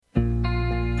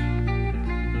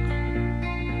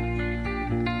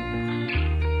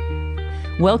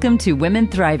Welcome to Women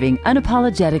Thriving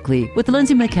Unapologetically with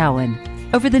Lindsay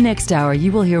McCowan. Over the next hour,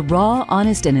 you will hear raw,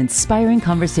 honest, and inspiring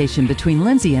conversation between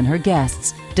Lindsay and her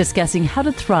guests, discussing how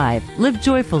to thrive, live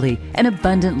joyfully, and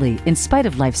abundantly in spite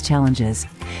of life's challenges.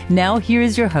 Now, here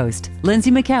is your host,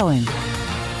 Lindsay McCowan.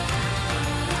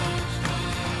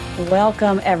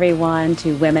 Welcome, everyone,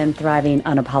 to Women Thriving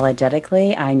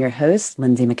Unapologetically. I'm your host,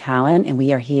 Lindsay McCowan, and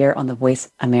we are here on the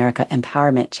Voice America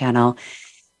Empowerment Channel.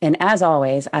 And as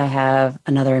always, I have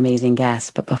another amazing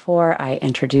guest. But before I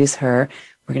introduce her,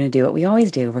 we're going to do what we always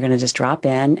do. We're going to just drop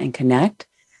in and connect.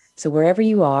 So wherever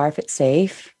you are, if it's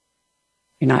safe,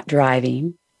 you're not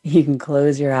driving, you can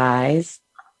close your eyes.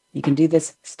 You can do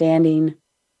this standing,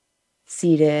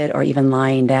 seated, or even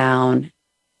lying down.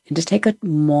 And just take a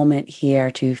moment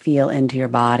here to feel into your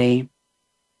body,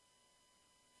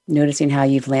 noticing how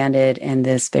you've landed in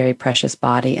this very precious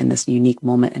body in this unique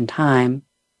moment in time.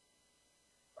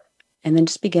 And then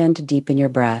just begin to deepen your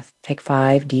breath. Take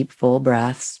 5 deep, full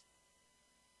breaths.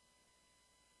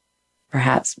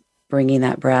 Perhaps bringing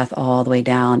that breath all the way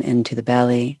down into the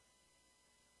belly.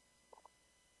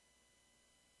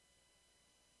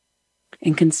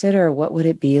 And consider, what would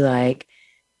it be like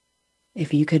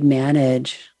if you could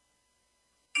manage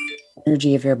the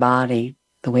energy of your body,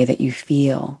 the way that you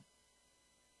feel.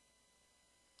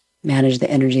 Manage the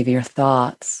energy of your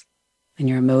thoughts and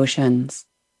your emotions.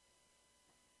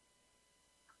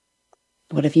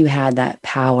 What if you had that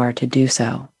power to do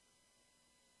so?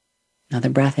 Another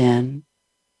breath in,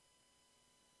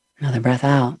 another breath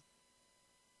out.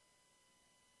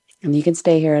 And you can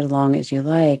stay here as long as you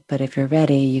like, but if you're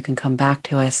ready, you can come back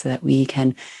to us so that we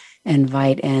can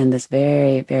invite in this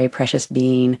very, very precious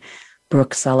being,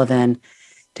 Brooke Sullivan,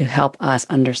 to help us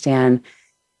understand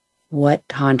what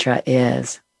Tantra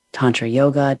is. Tantra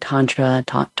yoga,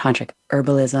 tantric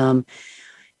herbalism,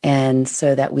 and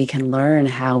so that we can learn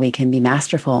how we can be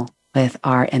masterful with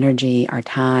our energy, our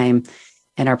time,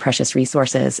 and our precious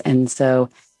resources. And so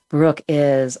Brooke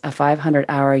is a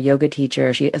 500-hour yoga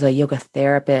teacher. She is a yoga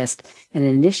therapist, an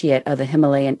initiate of the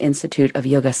Himalayan Institute of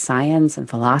Yoga Science and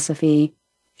Philosophy.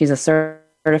 She's a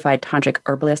certified tantric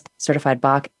herbalist, certified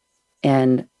Bach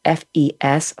and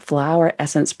FES flower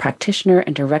essence practitioner,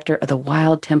 and director of the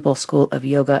Wild Temple School of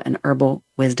Yoga and Herbal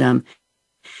Wisdom.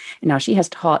 And now she has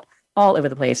taught all over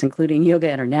the place, including Yoga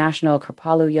International,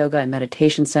 Kripalu Yoga and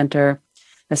Meditation Center,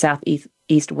 the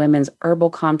Southeast Women's Herbal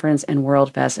Conference, and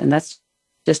World Fest. And that's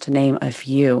just to name a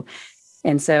few.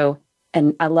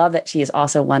 And I love that she is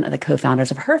also one of the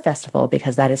co-founders of her festival,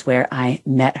 because that is where I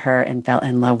met her and fell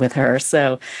in love with her.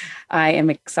 So I am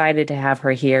excited to have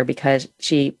her here, because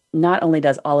she not only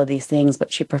does all of these things,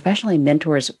 but she professionally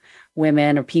mentors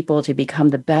women or people to become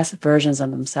the best versions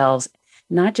of themselves,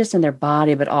 not just in their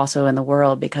body, but also in the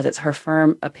world, because it's her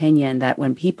firm opinion that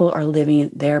when people are living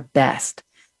their best,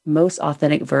 most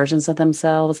authentic versions of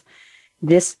themselves,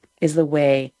 this is the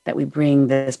way that we bring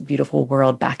this beautiful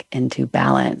world back into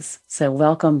balance. So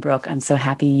welcome, Brooke. I'm so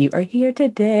happy you are here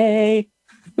today.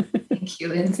 Thank you,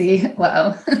 Lindsay.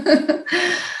 Wow.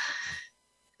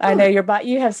 I know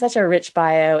you have such a rich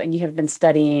bio, and you have been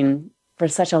studying for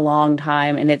such a long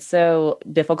time, and it's so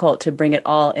difficult to bring it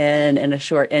all in a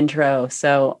short intro.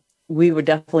 So we would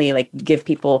definitely give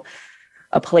people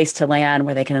a place to land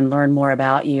where they can learn more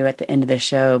about you at the end of the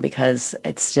show, because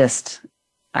it's just,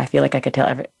 I feel like I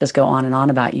could just go on and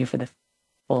on about you for the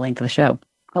full length of the show.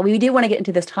 But we do want to get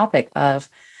into this topic of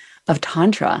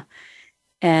Tantra.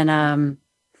 And, I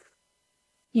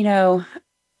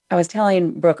was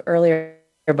telling Brooke earlier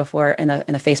before in the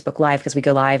Facebook Live, because we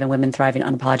go live in Women Thriving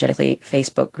Unapologetically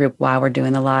Facebook group while we're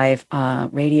doing the live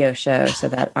radio show, so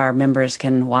that our members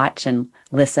can watch and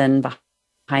listen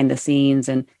behind the scenes.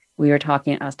 And we were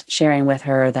talking, I was sharing with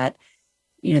her that,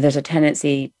 there's a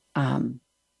tendency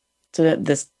to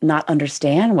this not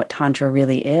understand what Tantra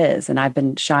really is. And I've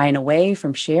been shying away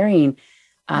from sharing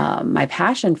my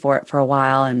passion for it for a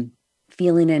while and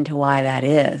feeling into why that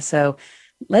is. So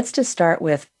let's just start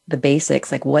with the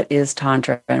basics, like what is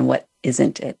Tantra and what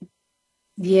isn't it?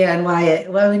 Yeah, and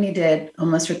why we need to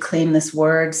almost reclaim this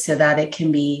word so that it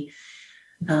can be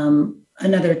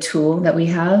another tool that we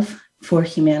have for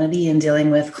humanity in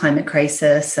dealing with climate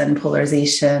crisis and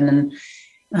polarization and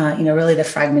really the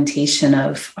fragmentation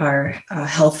of our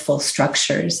healthful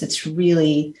structures. It's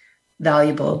really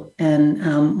valuable.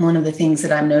 And one of the things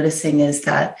that I'm noticing is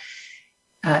that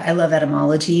I love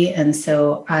etymology. And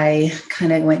so I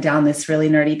kind of went down this really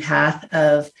nerdy path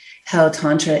of how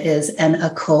Tantra is an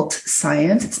occult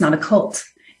science. It's not a cult.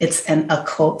 It's an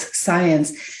occult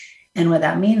science. And what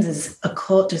that means is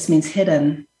occult just means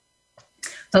hidden.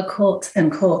 Occult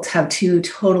and cult have two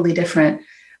totally different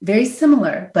very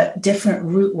similar, but different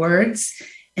root words.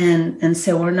 And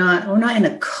so we're not in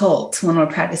a cult when we're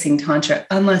practicing Tantra,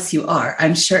 unless you are.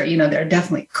 I'm sure, there are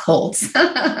definitely cults.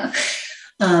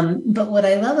 But what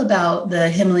I love about the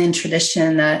Himalayan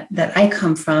tradition that I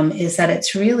come from is that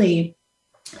it's really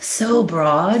so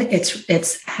broad.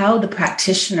 It's how the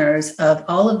practitioners of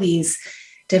all of these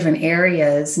different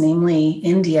areas, namely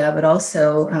India, but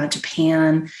also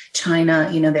Japan, China,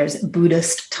 there's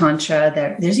Buddhist Tantra,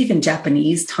 there's even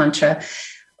Japanese Tantra.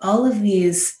 All of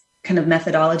these kind of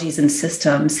methodologies and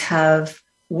systems have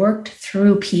worked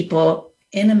through people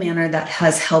in a manner that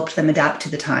has helped them adapt to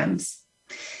the times.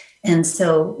 And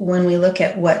so when we look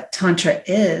at what Tantra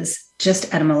is,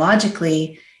 just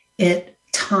etymologically,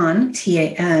 tan,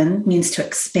 T-A-N, means to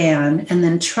expand. And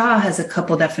then tra has a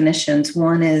couple definitions.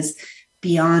 One is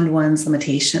beyond one's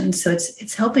limitations. So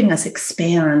it's helping us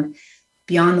expand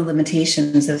beyond the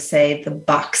limitations of, say, the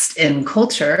boxed in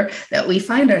culture that we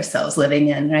find ourselves living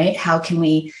in, right? How can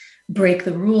we break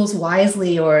the rules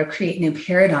wisely or create new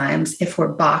paradigms if we're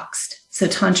boxed? So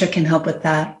Tantra can help with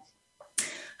that.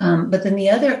 But then the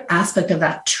other aspect of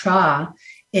that tra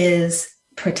is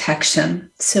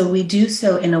protection. So we do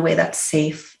so in a way that's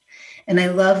safe. And I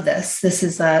love this. This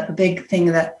is a big thing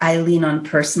that I lean on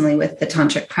personally with the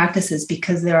tantric practices,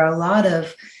 because there are a lot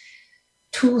of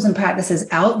tools and practices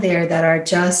out there that are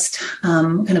just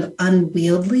kind of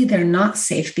unwieldy. They're not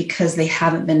safe because they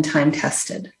haven't been time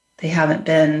tested. They haven't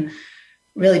been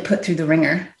really put through the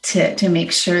ringer to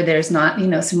make sure there's not,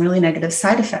 some really negative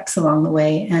side effects along the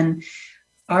way. And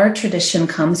our tradition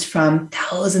comes from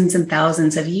thousands and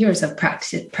thousands of years of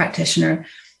practitioner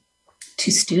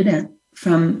to student,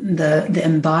 from the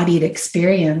embodied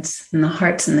experience and the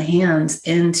hearts and the hands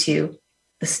into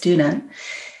the student,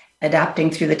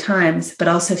 adapting through the times, but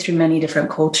also through many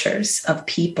different cultures of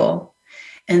people.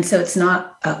 And so it's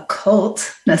not a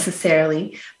cult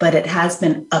necessarily, but it has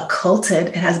been occulted,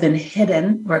 it has been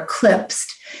hidden or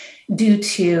eclipsed due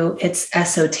to its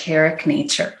esoteric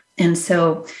nature. And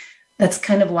so that's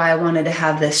kind of why I wanted to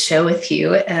have this show with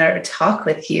you or talk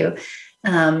with you,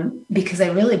 because I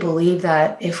really believe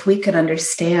that if we could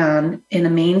understand in a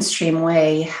mainstream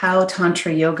way how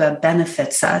Tantra Yoga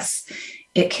benefits us,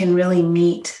 it can really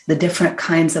meet the different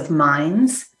kinds of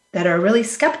minds that are really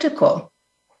skeptical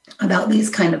about these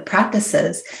kind of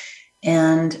practices.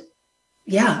 And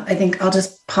yeah, I think I'll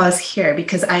just pause here,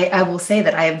 because I will say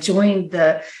that I have joined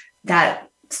that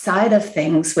side of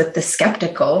things with the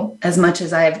skeptical as much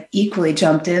as I've equally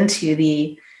jumped into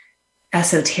the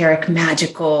esoteric,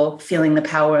 magical, feeling the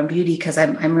power and beauty, because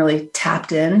I'm really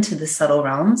tapped into the subtle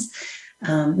realms.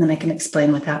 And I can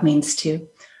explain what that means too.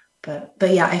 But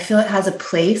yeah, I feel it has a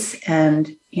place.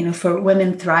 And, for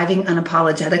women thriving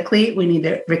unapologetically, we need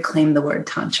to reclaim the word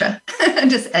Tantra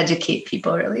and just educate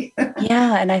people, really.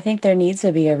 Yeah. And I think there needs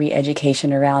to be a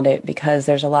re-education around it, because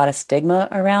there's a lot of stigma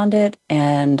around it.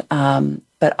 And,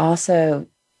 but also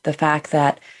the fact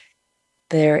that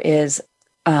there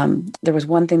was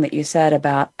one thing that you said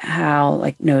about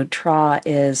how, Tra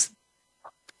is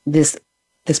this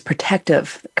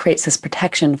protective, creates this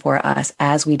protection for us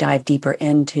as we dive deeper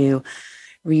into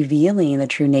revealing the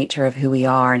true nature of who we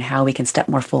are and how we can step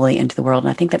more fully into the world. And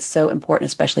I think that's so important,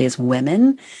 especially as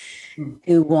women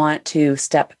who want to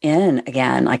step in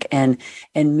again,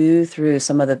 and move through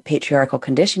some of the patriarchal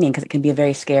conditioning, because it can be a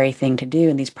very scary thing to do.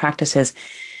 And these practices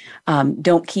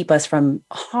don't keep us from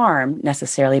harm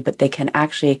necessarily, but they can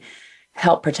actually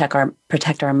help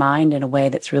protect our mind in a way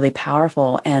that's really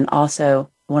powerful. And also,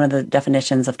 one of the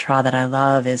definitions of Tra that I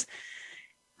love is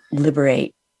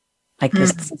liberate,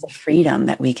 this sense of freedom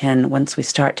that we can, once we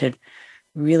start to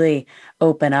really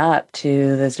open up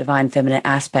to those divine feminine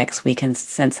aspects, we can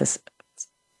sense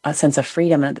a sense of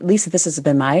freedom. And at least this has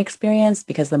been my experience,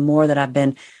 because the more that I've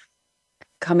been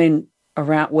coming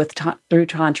around through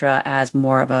Tantra as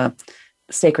more of a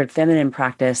sacred feminine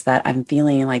practice, that I'm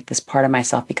feeling like this part of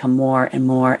myself become more and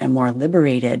more and more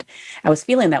liberated. I was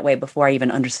feeling that way before I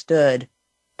even understood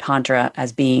Tantra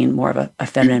as being more of a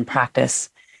feminine practice.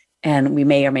 And we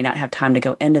may or may not have time to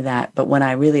go into that. But when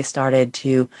I really started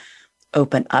to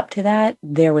open up to that,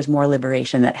 there was more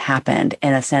liberation that happened,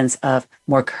 and a sense of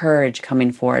more courage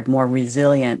coming forward, more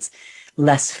resilience,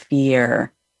 less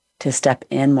fear to step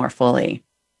in more fully.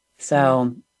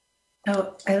 So.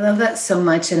 Oh, I love that so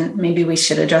much. And maybe we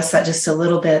should address that just a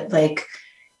little bit.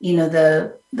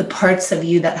 The parts of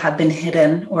you that have been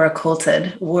hidden or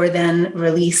occulted were then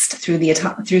released through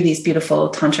these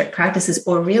beautiful tantric practices,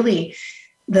 or really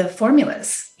the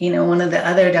formulas. One of the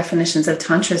other definitions of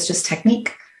Tantra is just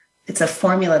technique. It's a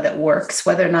formula that works,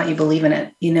 whether or not you believe in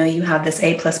it. You have this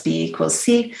A plus B equals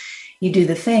C. you do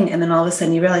the thing, and then all of a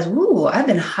sudden you realize, ooh, I've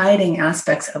been hiding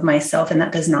aspects of myself, and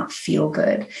that does not feel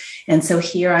good. And so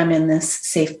here I'm in this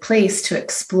safe place to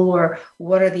explore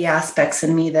what are the aspects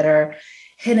in me that are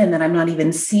hidden, that I'm not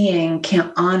even seeing,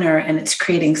 can't honor, and it's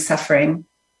creating suffering.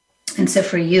 And so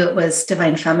for you, it was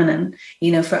divine feminine.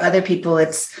 For other people,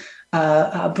 it's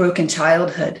a broken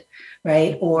childhood,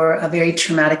 right? Or a very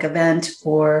traumatic event,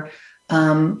 or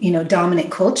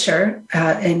dominant culture.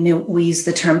 And we use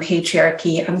the term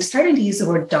patriarchy. I'm starting to use the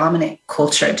word dominant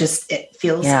culture. It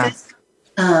feels good.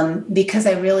 Because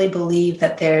I really believe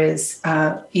that there's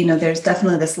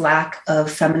definitely this lack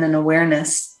of feminine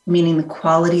awareness, meaning the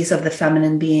qualities of the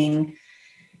feminine being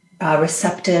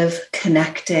receptive,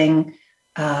 connecting,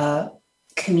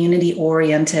 community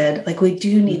oriented. Like, we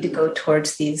do need to go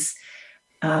towards these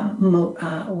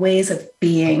ways of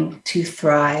being to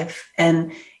thrive.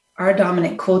 And our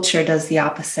dominant culture does the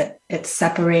opposite. It's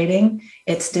separating,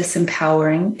 it's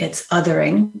disempowering, it's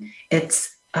othering,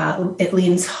 it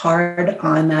leans hard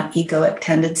on that egoic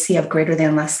tendency of greater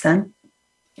than, less than.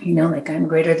 Like, I'm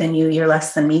greater than you, you're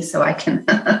less than me, so I can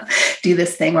do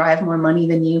this thing, or I have more money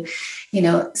than you.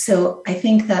 So I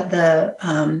think that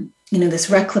this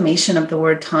reclamation of the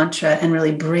word Tantra and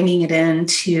really bringing it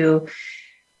into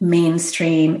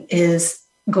mainstream is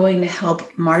going to help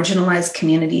marginalized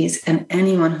communities and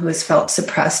anyone who has felt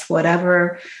suppressed,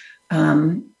 whatever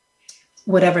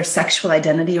sexual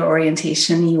identity or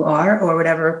orientation you are, or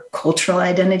whatever cultural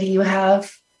identity you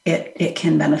have, it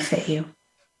can benefit you.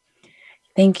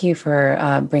 Thank you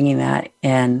for bringing that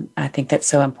in. I think that's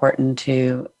so important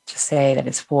to say that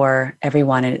it's for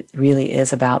everyone. And it really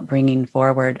is about bringing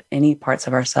forward any parts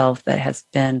of ourselves that has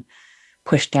been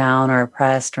pushed down or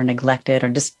oppressed or neglected or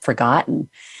just forgotten.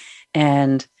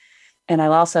 And I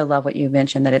also love what you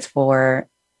mentioned, that it's for,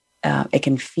 it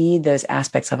can feed those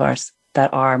aspects of us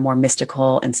that are more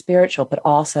mystical and spiritual, but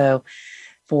also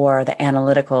for the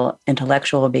analytical,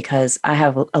 intellectual, because I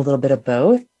have a little bit of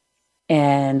both.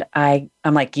 And I'm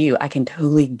like you, I can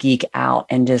totally geek out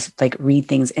and just like read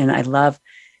things. And I love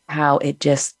how it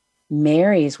just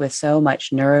marries with so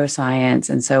much neuroscience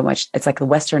and so much. It's like the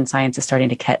Western science is starting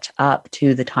to catch up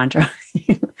to the Tantra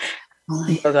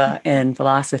yoga and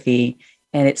philosophy.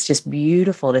 And it's just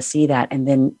beautiful to see that. And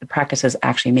then the practices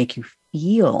actually make you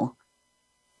feel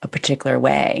a particular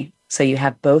way. So you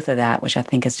have both of that, which I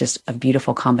think is just a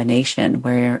beautiful combination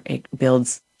where it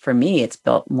builds, for me, it's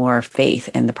built more faith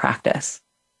in the practice.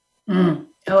 Oh,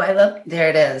 I love, there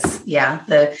it is. Yeah.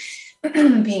 The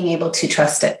being able to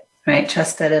trust it, right?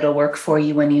 Trust that it'll work for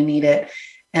you when you need it.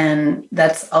 And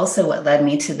that's also what led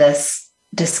me to this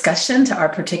discussion, to our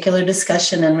particular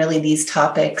discussion, and really these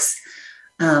topics.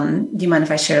 Do you mind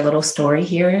if I share a little story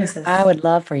here? I would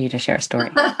love for you to share a story.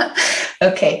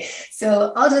 Okay.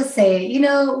 So I'll just say,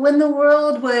 when the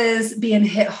world was being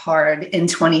hit hard in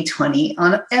 2020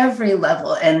 on every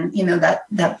level, and,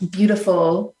 that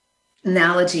beautiful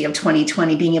analogy of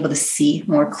 2020 being able to see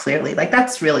more clearly, like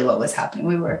that's really what was happening.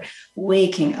 We were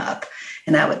waking up,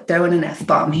 and I would throw in an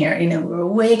F-bomb here. We were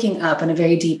waking up in a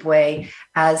very deep way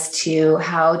as to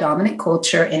how dominant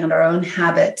culture and our own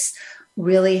habits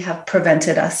really have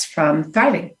prevented us from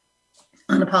thriving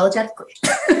unapologetically.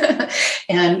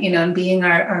 And, being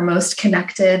our most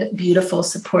connected, beautiful,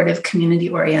 supportive,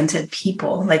 community-oriented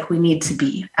people, like we need to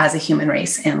be as a human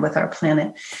race and with our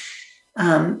planet.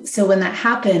 So when that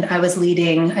happened, I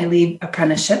lead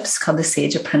apprenticeships called the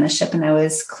Sage Apprenticeship, and I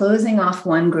was closing off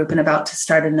one group and about to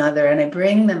start another, and I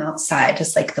bring them outside,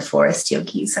 just like the forest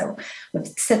yogis. I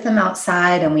would sit them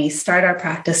outside, and we start our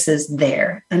practices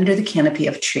there under the canopy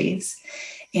of trees.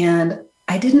 And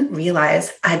I didn't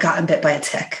realize I'd gotten bit by a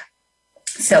tick.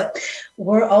 So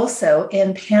we're also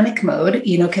in panic mode,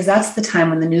 because that's the time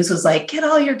when the news was like, get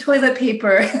all your toilet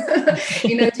paper,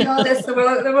 do all this, the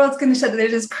world's going to shut down.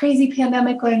 There's this crazy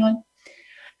pandemic going on.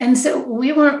 And so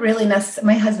we weren't really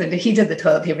my husband, he did the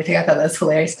toilet paper thing. I thought that was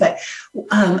hilarious. But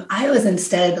I was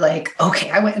instead like,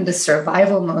 okay, I went into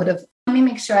survival mode of, let me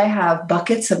make sure I have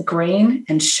buckets of grain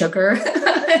and sugar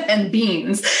and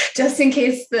beans, just in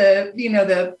case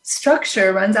the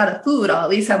structure runs out of food, I'll at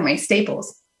least have my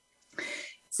staples.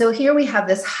 So here we have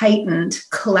this heightened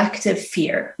collective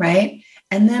fear, right?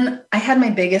 And then I had my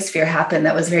biggest fear happen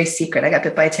that was very secret. I got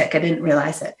bit by a tick. I didn't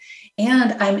realize it.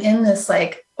 And I'm in this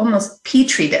like almost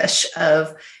petri dish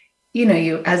of,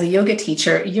 you as a yoga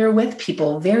teacher, you're with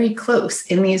people very close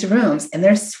in these rooms, and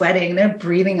they're sweating, they're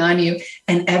breathing on you.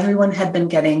 And everyone had been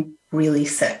getting really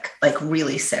sick, like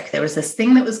really sick. There was this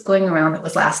thing that was going around that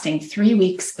was lasting 3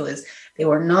 weeks. They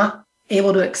were not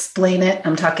able to explain it.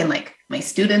 I'm talking like my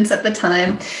students at the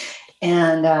time.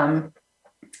 And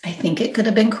I think it could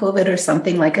have been COVID or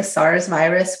something like a SARS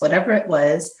virus, whatever it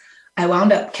was. I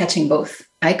wound up catching both.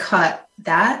 I caught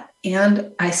that,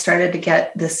 and I started to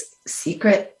get this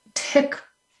secret tick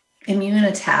immune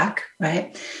attack,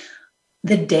 right?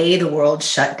 The day the world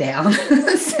shut down.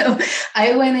 So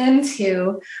I went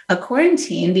into a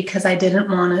quarantine because I didn't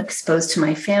want to expose to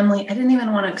my family. I didn't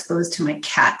even want to expose to my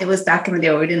cat. It was back in the day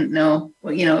where we didn't know,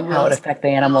 how it affect the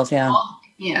animals. Yeah.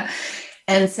 Yeah.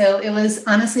 And so it was,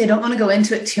 honestly, I don't want to go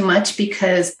into it too much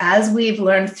because as we've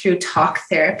learned through talk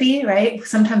therapy, right?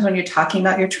 Sometimes when you're talking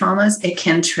about your traumas, it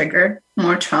can trigger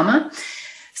more trauma.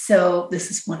 So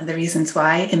this is one of the reasons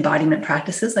why embodiment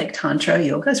practices like Tantra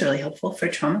yoga is really helpful for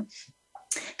trauma.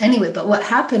 Anyway, but what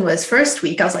happened was first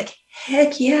week, I was like,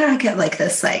 heck yeah, I get like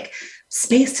this like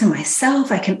space to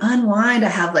myself. I can unwind. I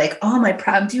have like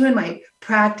I'm doing my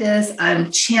practice.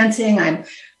 I'm chanting. I'm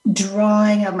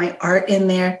drawing. I have my art in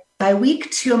there. By week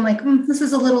 2, I'm like, this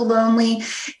is a little lonely.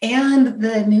 And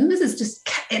the news is just,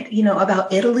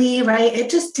 about Italy, right? It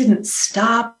just didn't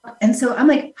stop. And so I'm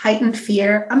like heightened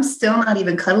fear. I'm still not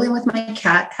even cuddling with my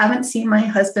cat. Haven't seen my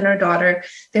husband or daughter.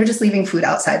 They're just leaving food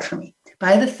outside for me.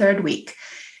 By the 3rd week,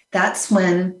 that's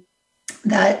when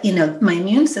my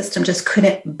immune system just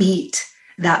couldn't beat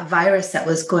that virus that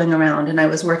was going around. And I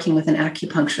was working with an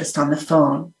acupuncturist on the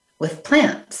phone with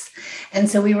plants. And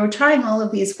so we were trying all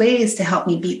of these ways to help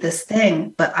me beat this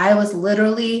thing. But I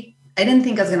didn't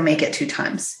think I was going to make it 2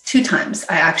 times. 2 times,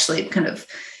 I actually kind of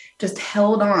just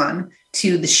held on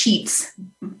to the sheets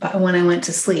when I went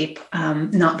to sleep,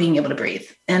 not being able to breathe.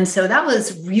 And so that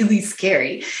was really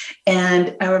scary.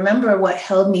 And I remember what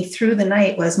held me through the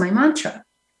night was my mantra.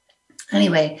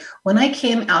 Anyway, when I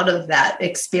came out of that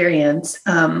experience,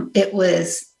 it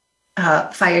was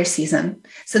fire season.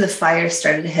 So the fire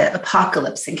started to hit,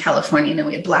 apocalypse in California.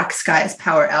 We had black skies,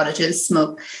 power outages,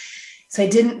 smoke. So I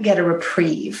didn't get a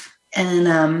reprieve. And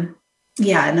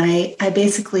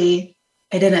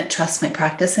I didn't trust my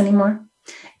practice anymore.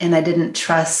 And I didn't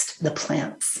trust the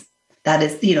plants. That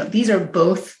is, these are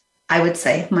both, I would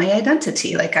say, my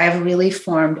identity. Like I've really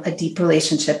formed a deep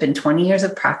relationship in 20 years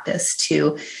of practice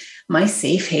to my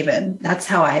safe haven. That's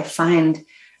how I find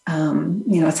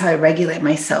it's how I regulate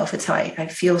myself. It's how I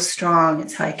feel strong.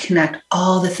 It's how I connect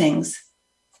all the things.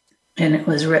 And it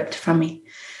was ripped from me.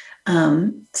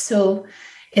 So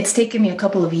it's taken me a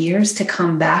couple of years to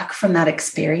come back from that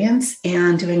experience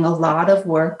and doing a lot of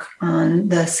work on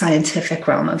the scientific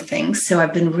realm of things. So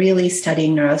I've been really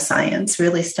studying neuroscience,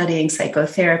 really studying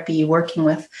psychotherapy, working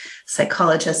with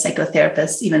psychologists,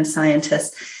 psychotherapists, even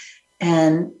scientists.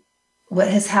 And what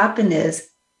has happened is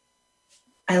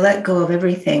I let go of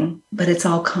everything, but it's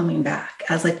all coming back.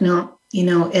 I was like, no,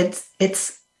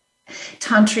 it's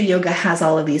Tantra yoga has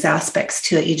all of these aspects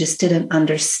to it. You just didn't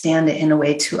understand it in a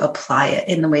way to apply it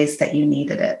in the ways that you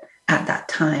needed it at that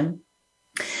time.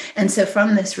 And so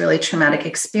from this really traumatic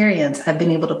experience, I've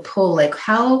been able to pull like,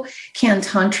 how can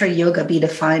Tantra yoga be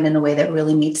defined in a way that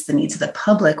really meets the needs of the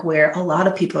public, where a lot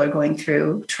of people are going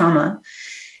through trauma,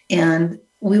 and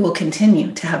we will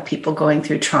continue to have people going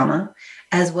through trauma,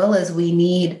 as well as we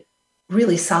need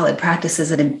really solid practices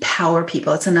that empower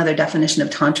people. It's another definition of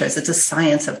Tantra. It's a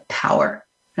science of power,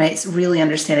 right? It's really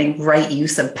understanding right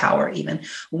use of power even.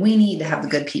 We need to have the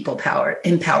good people powered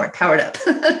up.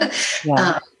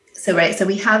 Yeah. So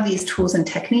we have these tools and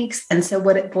techniques. And so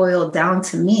what it boiled down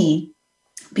to me,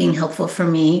 being helpful for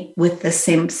me with the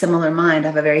similar mind, I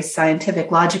have a very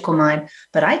scientific, logical mind,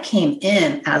 but I came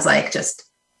in as like, just,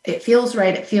 it feels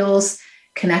right. It feels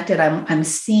connected. I'm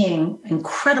seeing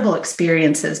incredible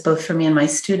experiences, both for me and my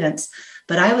students,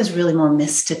 but I was really more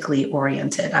mystically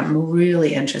oriented. I'm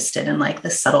really interested in like the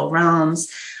subtle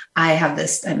realms.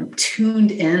 I'm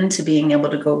tuned in to being able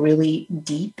to go really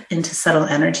deep into subtle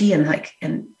energy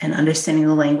and understanding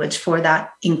the language for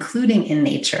that, including in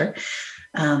nature.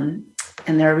 And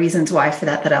there are reasons why for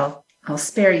that I'll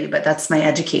spare you, but that's my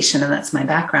education and that's my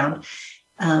background.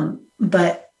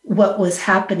 But what was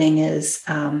happening is,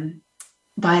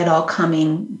 by it all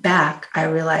coming back, I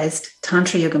realized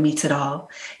Tantra yoga meets it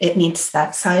all. It meets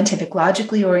that scientific,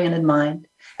 logically oriented mind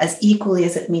as equally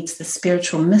as it meets the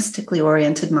spiritual, mystically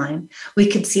oriented mind. We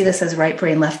could see this as right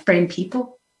brain, left brain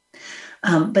people.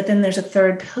 But then there's a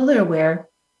third pillar where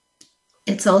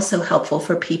it's also helpful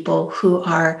for people who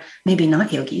are maybe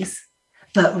not yogis,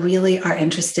 but really are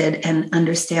interested and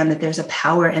understand that there's a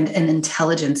power and an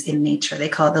intelligence in nature. They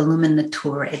call it the lumen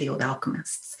naturae, the old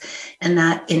alchemists. And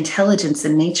that intelligence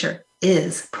in nature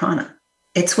is prana.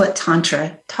 It's what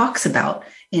Tantra talks about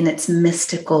in its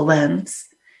mystical lens.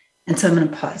 And so I'm going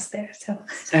to pause there. So,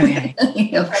 okay.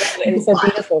 It's so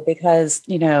beautiful because,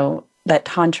 that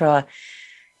Tantra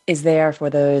is there for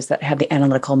those that have the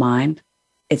analytical mind.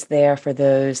 It's there for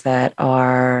those that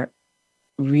are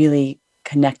really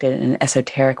connected in an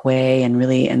esoteric way and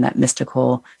really in that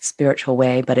mystical, spiritual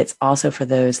way, but it's also for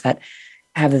those that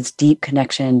have this deep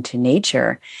connection to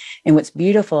nature. And what's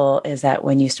beautiful is that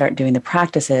when you start doing the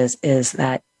practices is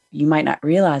that you might not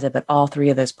realize it, but all three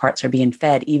of those parts are being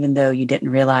fed, even though you didn't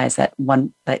realize that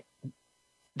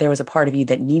there was a part of you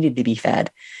that needed to be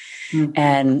fed. Mm-hmm.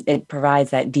 And it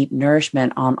provides that deep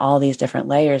nourishment on all these different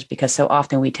layers, because so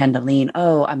often we tend to lean,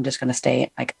 oh, I'm just going to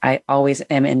stay, like I always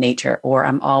am in nature, or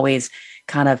I'm always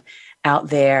kind of out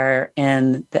there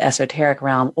in the esoteric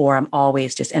realm, or I'm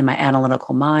always just in my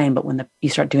analytical mind. But when you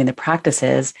start doing the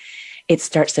practices, it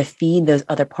starts to feed those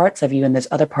other parts of you, and those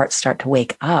other parts start to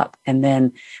wake up. And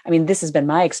then, I mean, this has been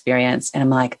my experience. And I'm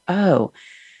like, oh,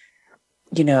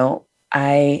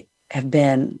 I have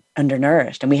been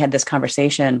undernourished. And we had this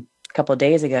conversation a couple of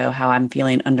days ago, how I'm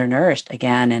feeling undernourished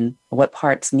again, and what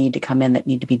parts need to come in that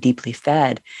need to be deeply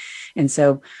fed. And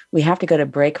so we have to go to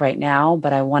break right now,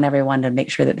 but I want everyone to make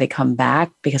sure that they come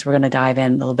back, because we're going to dive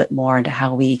in a little bit more into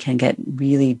how we can get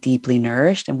really deeply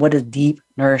nourished, and what does deep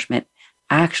nourishment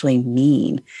actually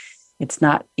mean. It's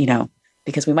not,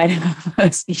 because we might have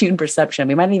a skewed perception.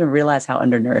 We might even realize how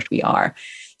undernourished we are.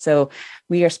 So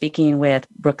we are speaking with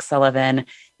Brooke Sullivan,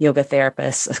 yoga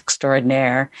therapist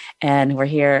extraordinaire, and we're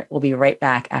here. We'll be right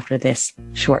back after this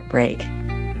short break.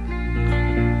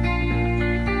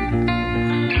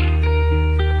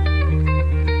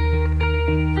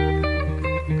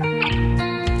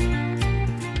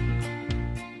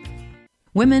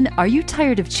 Women, are you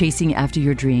tired of chasing after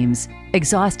your dreams?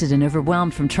 Exhausted and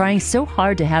overwhelmed from trying so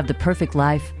hard to have the perfect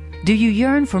life? Do you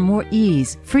yearn for more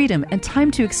ease, freedom, and time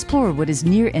to explore what is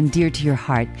near and dear to your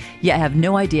heart, yet have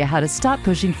no idea how to stop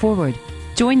pushing forward?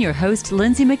 Join your host,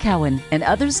 Lindsay McCowan, and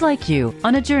others like you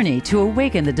on a journey to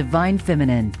awaken the divine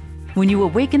feminine. When you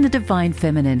awaken the divine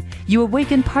feminine, you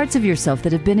awaken parts of yourself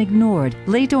that have been ignored,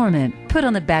 lay dormant, put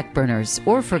on the back burners,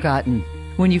 or forgotten.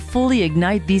 When you fully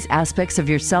ignite these aspects of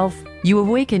yourself, you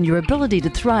awaken your ability to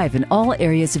thrive in all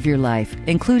areas of your life,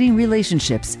 including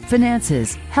relationships,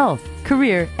 finances, health,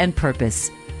 career, and purpose.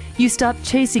 You stop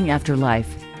chasing after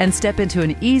life and step into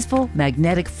an easeful,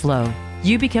 magnetic flow.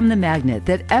 You become the magnet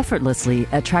that effortlessly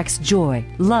attracts joy,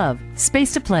 love,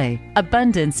 space to play,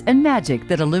 abundance, and magic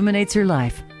that illuminates your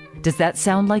life. Does that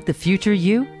sound like the future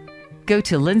you? Go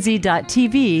to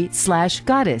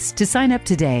lindsay.tv/goddess to sign up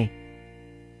today.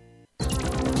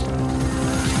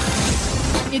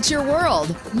 It's your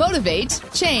world. Motivate,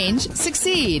 change,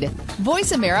 succeed.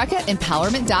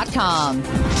 VoiceAmericaEmpowerment.com.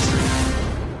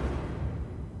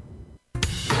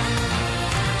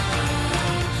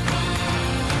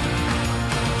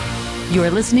 You are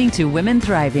listening to Women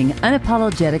Thriving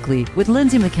Unapologetically with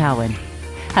Lindsay McCowan.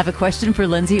 Have a question for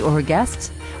Lindsay or her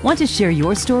guests? Want to share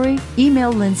your story?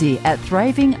 Email Lindsay at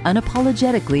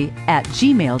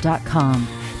thrivingunapologetically@gmail.com.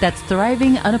 That's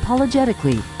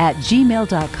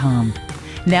thrivingunapologetically@gmail.com.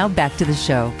 Now back to the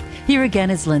show. Here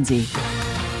again is Lindsay.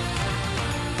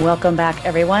 Welcome back,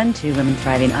 everyone, to Women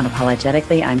Thriving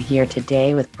Unapologetically. I'm here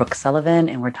today with Brooke Sullivan,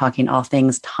 and we're talking all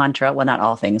things Tantra. Well, not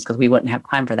all things, because we wouldn't have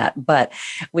time for that, but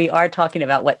we are talking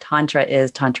about what Tantra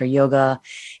is, Tantra yoga,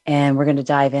 and we're going to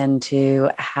dive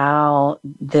into how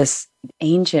this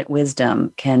ancient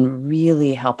wisdom can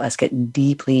really help us get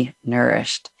deeply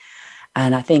nourished.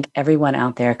 And I think everyone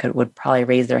out there would probably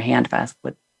raise their hand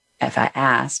if I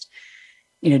asked,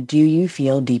 do you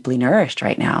feel deeply nourished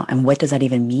right now? And what does that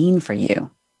even mean for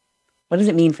you? What does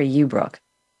it mean for you, Brooke,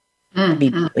 to be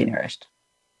deeply nourished?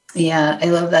 Yeah, I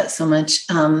love that so much.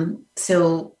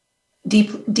 So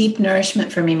deep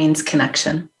nourishment for me means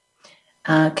connection,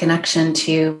 connection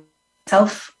to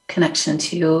self, connection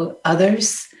to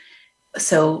others.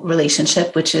 So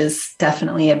relationship, which is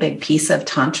definitely a big piece of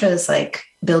Tantra, is like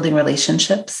building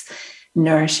relationships,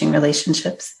 nourishing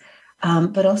relationships.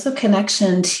 But also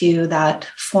connection to that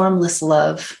formless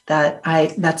love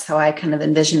that's how I kind of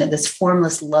envision it, this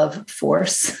formless love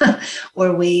force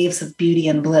or waves of beauty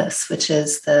and bliss, which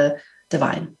is the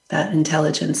divine, that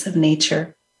intelligence of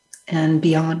nature and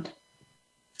beyond.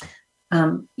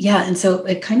 And so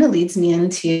it kind of leads me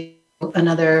into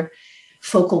another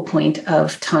focal point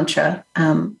of Tantra.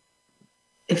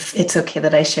 If it's okay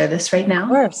that I share this right now. Of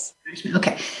course.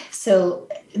 Okay. So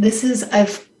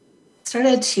I've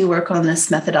started to work on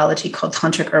this methodology called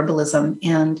tantric herbalism.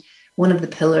 And one of the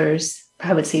pillars,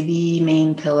 I would say the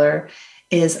main pillar,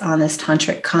 is on this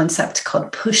tantric concept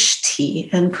called pushti.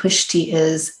 And pushti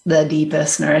is the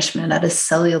deepest nourishment at a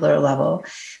cellular level,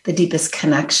 the deepest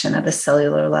connection at a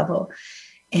cellular level.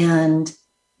 And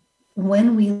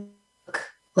when we look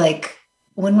like,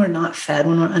 when we're not fed,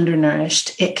 when we're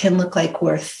undernourished, it can look like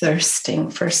we're thirsting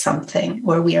for something,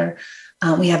 or we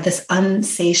have this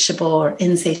unsatiable or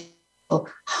insatiable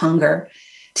hunger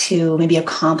to maybe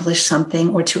accomplish something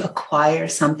or to acquire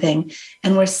something.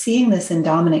 And we're seeing this in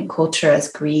dominant culture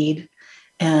as greed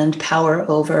and power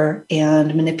over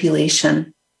and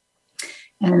manipulation.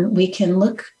 And we can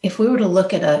look, if we were to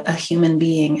look at a human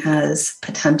being as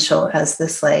potential, as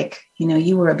this, like,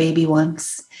 you were a baby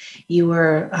once, you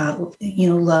were,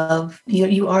 loved,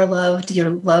 you are loved, you're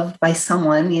loved by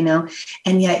someone,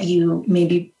 and yet you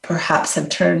maybe perhaps have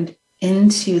turned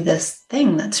into this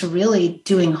thing that's really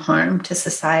doing harm to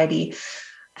society.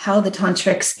 How the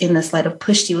tantrics in this light of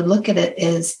Pushti would look at it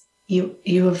is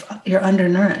you're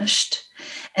undernourished.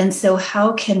 And so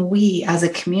how can we as a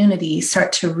community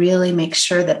start to really make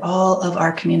sure that all of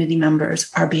our community members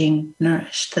are being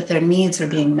nourished, that their needs are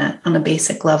being met on a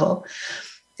basic level?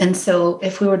 And so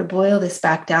if we were to boil this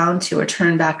back down to, or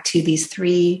turn back to these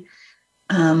three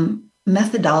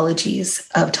methodologies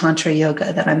of Tantra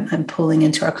yoga that I'm pulling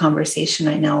into our conversation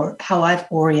right now, or how I've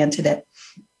oriented it.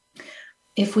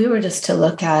 If we were just to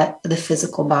look at the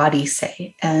physical body,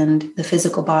 say, and the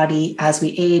physical body, as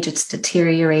we age, it's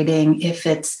deteriorating. If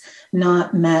it's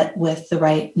not met with the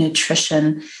right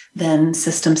nutrition, then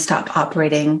systems stop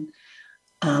operating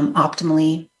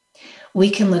optimally.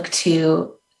 We can look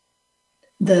to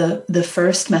the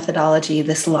first methodology,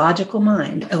 this logical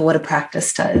mind of what a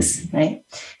practice does, right?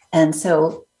 And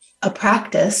so a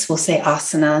practice, we'll say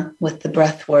asana with the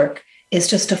breath work, is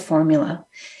just a formula.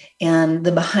 And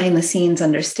the behind the scenes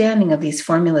understanding of these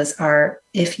formulas are,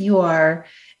 if you are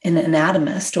an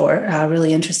anatomist or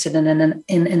really interested in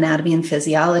anatomy and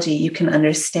physiology, you can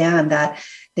understand that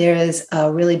there is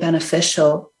a really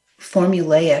beneficial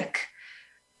formulaic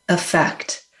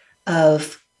effect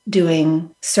of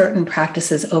doing certain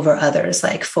practices over others,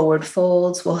 like forward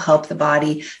folds will help the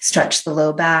body stretch the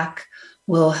low back,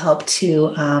 will help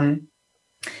to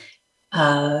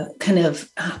kind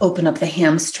of open up the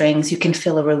hamstrings. You can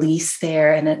feel a release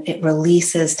there, and it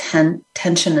releases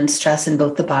tension and stress in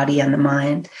both the body and the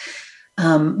mind.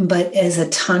 But as a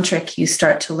tantric, you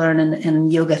start to learn, in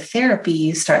yoga therapy,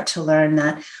 you start to learn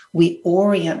that we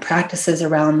orient practices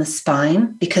around the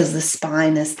spine, because the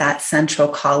spine is that central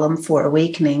column for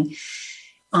awakening.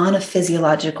 On a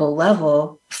physiological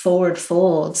level, forward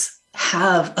folds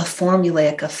have a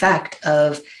formulaic effect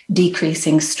of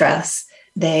decreasing stress.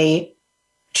 They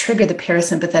trigger the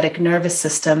parasympathetic nervous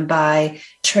system by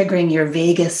triggering your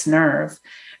vagus nerve,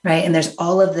 right? And there's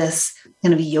all of this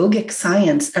kind of yogic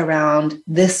science around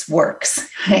this works,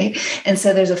 right? And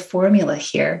so there's a formula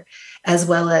here, as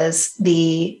well as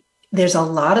there's a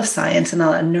lot of science,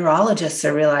 and neurologists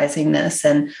are realizing this,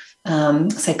 and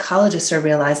psychologists are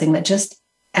realizing that just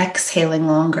exhaling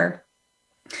longer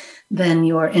than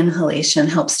your inhalation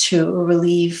helps to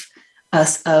relieve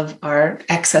us of our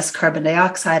excess carbon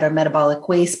dioxide, our metabolic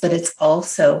waste, but it's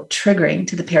also triggering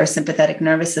to the parasympathetic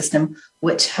nervous system,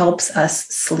 which helps us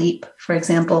sleep, for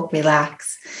example,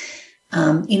 relax.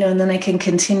 And then I can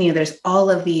continue. There's all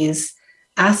of these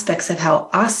aspects of how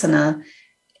asana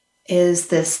is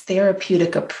this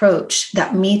therapeutic approach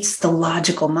that meets the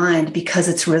logical mind because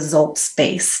it's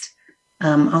results-based.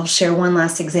 I'll share one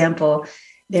last example.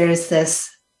 There's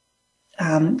this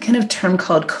kind of term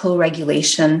called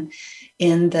co-regulation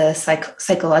in the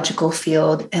psychological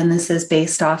field. And this is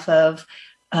based off of,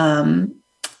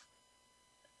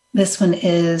 this one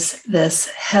is this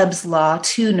Hebb's law,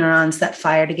 2 neurons that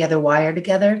fire together, wire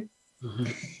together. Mm-hmm.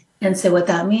 And so what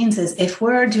that means is, if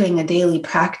we're doing a daily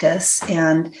practice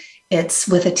and it's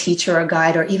with a teacher or a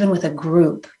guide, or even with a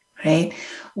group, right?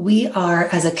 We are,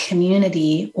 as a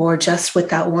community, or just with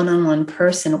that one-on-one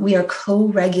person, we are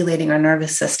co-regulating our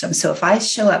nervous system. So if I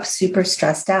show up super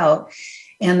stressed out,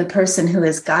 and the person who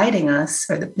is guiding us,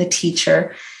 or the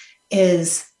teacher,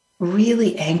 is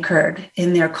really anchored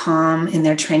in their calm, in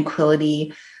their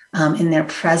tranquility, in their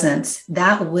presence,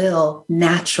 that will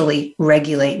naturally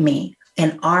regulate me.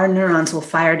 And our neurons will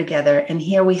fire together. And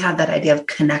here we have that idea of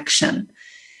connection.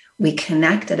 We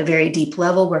connect at a very deep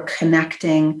level. We're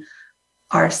connecting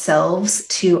ourselves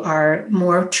to our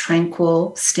more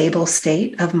tranquil, stable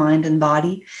state of mind and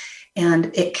body.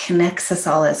 And it connects us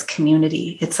all as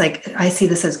community. It's like, I see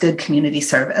this as good community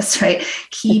service, right?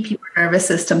 Keep your nervous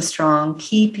system strong,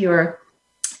 keep your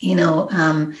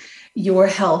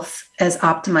health as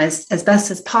optimized as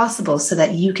best as possible, so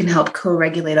that you can help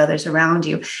co-regulate others around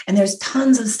you. And there's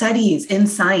tons of studies in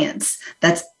science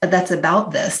that's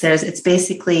about this. It's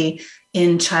basically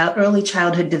in early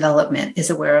childhood development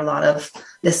is where a lot of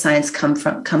this science comes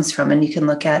from. And you can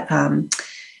look at,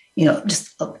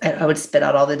 I would spit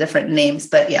out all the different names,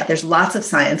 but yeah, there's lots of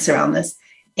science around this.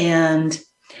 And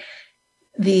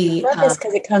I love this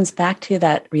because it comes back to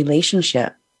that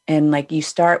relationship And like you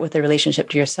start with the relationship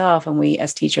to yourself. And we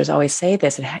as teachers always say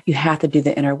this, you have to do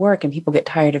the inner work, and people get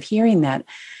tired of hearing that.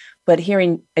 But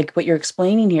hearing like what you're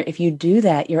explaining here, if you do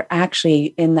that, you're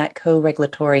actually in that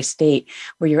co-regulatory state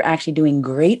where you're actually doing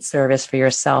great service for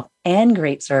yourself and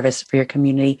great service for your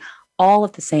community all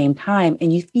at the same time.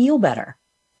 And you feel better.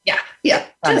 Yeah.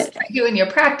 Just by doing your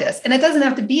practice. And it doesn't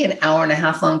have to be an hour and a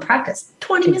half long practice,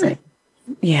 20 minutes.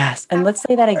 Yes. And let's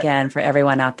say that again for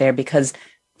everyone out there, because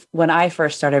when I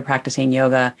first started practicing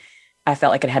yoga, I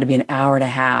felt like it had to be an hour and a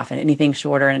half, and anything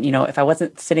shorter. And, if I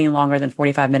wasn't sitting longer than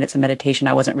 45 minutes of meditation,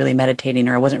 I wasn't really meditating,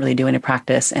 or I wasn't really doing a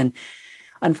practice. And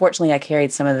unfortunately, I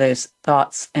carried some of those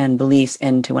thoughts and beliefs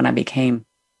into when I became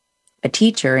a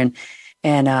teacher.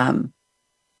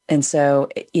 And so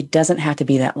it doesn't have to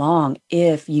be that long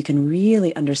if you can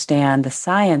really understand the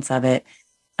science of it,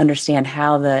 understand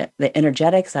how the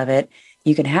energetics of it.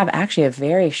 You can have actually a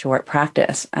very short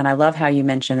practice. And I love how you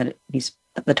mentioned that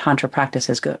the Tantra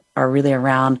practices are really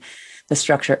around the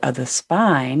structure of the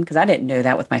spine, because I didn't know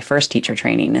that with my first teacher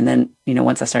training. And then,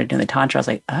 once I started doing the Tantra, I was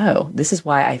like, oh, this is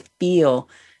why I feel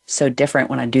so different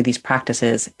when I do these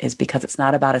practices, is because it's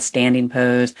not about a standing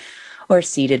pose or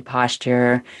seated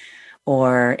posture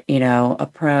or, a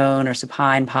prone or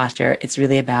supine posture. It's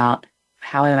really about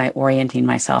how am I orienting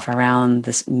myself around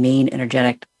this main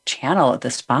energetic channel of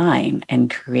the spine and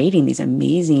creating these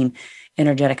amazing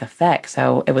energetic effects.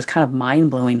 So it was kind of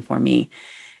mind-blowing for me.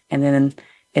 And then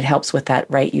it helps with that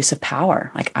right use of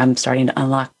power. Like I'm starting to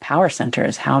unlock power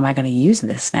centers. How am I going to use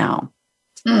this now?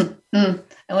 I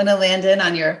want to land in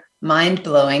on your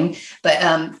mind-blowing,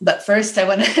 but first I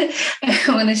want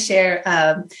to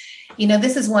share,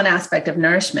 this is one aspect of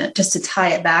nourishment, just to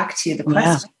tie it back to the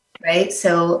question, right?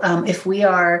 So if we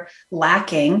are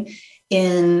lacking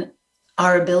in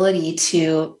our ability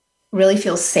to really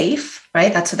feel safe,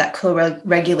 right? That's what that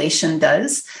co-regulation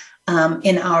does,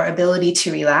 in our ability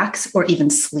to relax or even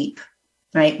sleep,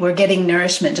 right? We're getting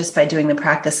nourishment just by doing the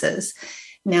practices.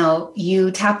 Now, you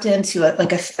tapped into a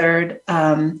third,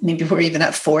 maybe we're even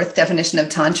at fourth definition of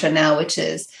Tantra now, which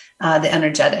is the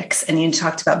energetics. And you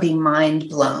talked about being mind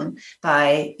blown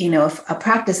by, if a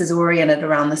practice is oriented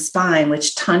around the spine,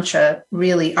 which Tantra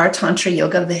really, our Tantra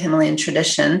yoga of the Himalayan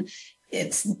tradition,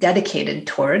 it's dedicated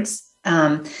towards,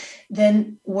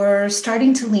 then we're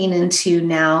starting to lean into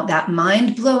now that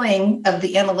mind blowing of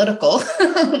the analytical,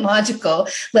 logical.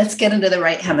 Let's get into the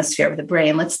right hemisphere of the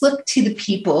brain. Let's look to the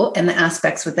people and the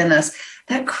aspects within us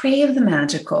that crave the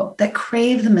magical, that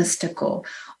crave the mystical,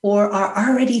 or are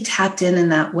already tapped in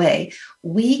that way.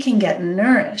 We can get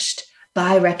nourished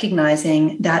by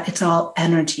recognizing that it's all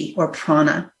energy or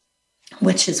prana,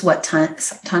 which is what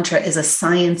Tantra is a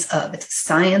science of. It's a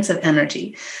science of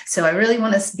energy. So I really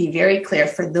want us to be very clear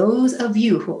for those of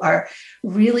you who are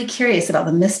really curious about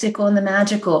the mystical and the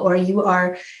magical, or you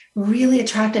are really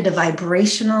attracted to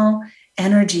vibrational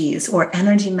energies or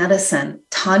energy medicine.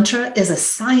 Tantra is a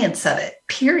science of it,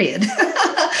 period.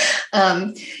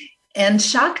 And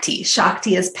Shakti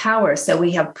is power. So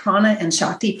we have prana and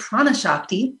Shakti. Prana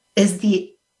Shakti is the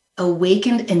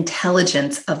awakened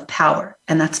intelligence of power,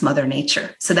 and that's Mother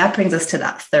Nature. So that brings us to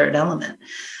that third element.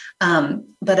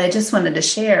 But I just wanted to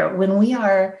share, when we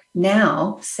are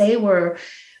now, say we're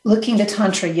looking to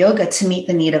Tantra yoga to meet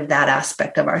the need of that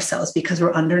aspect of ourselves because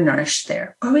we're undernourished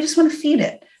there, or we just want to feed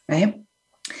it, right?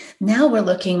 Now we're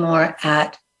looking more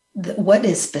at what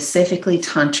is specifically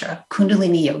Tantra.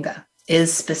 Kundalini yoga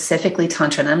is specifically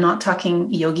Tantra. And I'm not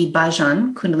talking Yogi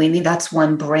Bhajan Kundalini. That's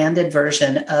one branded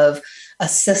version of a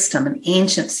system, an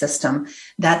ancient system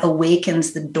that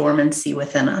awakens the dormancy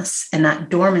within us. And that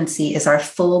dormancy is our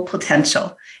full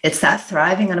potential. It's that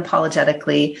thriving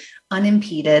unapologetically,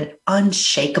 unimpeded,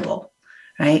 unshakable,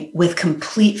 right? With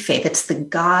complete faith. It's the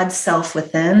God self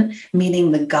within,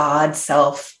 meeting the God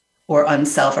self or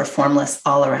unself or formless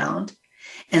all around.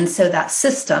 And so that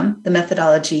system, the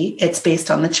methodology, it's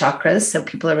based on the chakras. So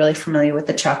people are really familiar with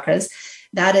the chakras.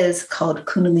 That is called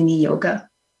Kundalini yoga.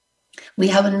 We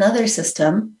have another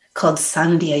system called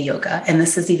Sandhya yoga. And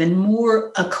this is even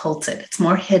more occulted. It's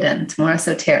more hidden. It's more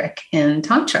esoteric in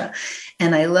Tantra.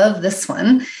 And I love this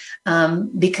one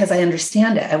because I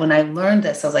understand it. And when I learned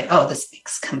this, I was like, oh, this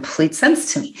makes complete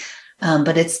sense to me.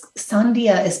 But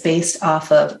Sandhya is based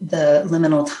off of the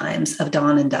liminal times of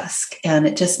dawn and dusk. And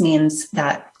it just means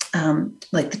that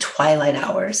like the twilight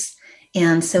hours.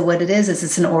 And so what it is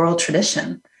it's an oral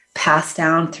tradition passed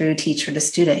down through teacher to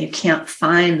student. You can't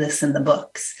find this in the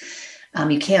books.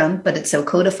 You can, but it's so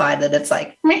codified that it's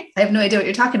like, I have no idea what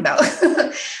you're talking about.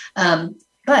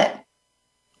 But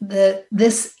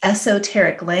this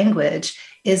esoteric language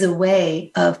is a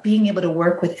way of being able to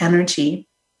work with energy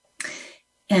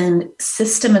and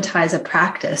systematize a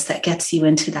practice that gets you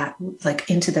into that, like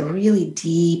into the really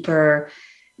deeper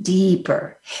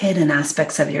hidden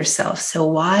aspects of yourself. So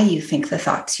why you think the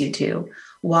thoughts you do,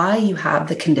 why you have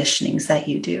the conditionings that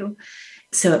you do.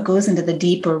 So it goes into the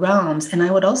deeper realms. And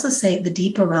I would also say the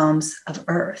deeper realms of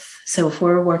earth. So if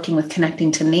we're working with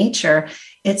connecting to nature,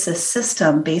 it's a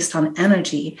system based on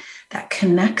energy that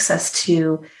connects us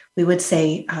to, we would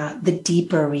say, the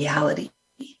deeper reality,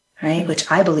 right? Which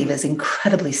I believe is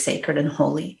incredibly sacred and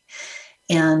holy.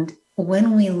 And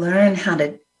when we learn how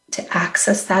to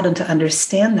access that and to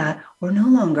understand that, we're no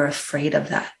longer afraid of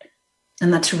that.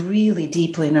 And that's really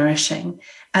deeply nourishing,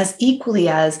 as equally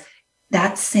as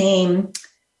those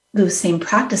same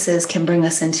practices can bring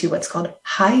us into what's called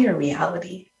higher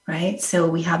reality, right? So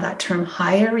we have that term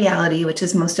higher reality, which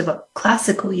is most of what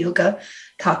classical yoga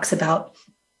talks about.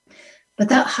 But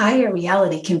that higher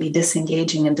reality can be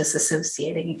disengaging and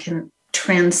disassociating. It can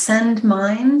transcend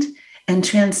mind and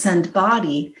transcend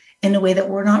body in a way that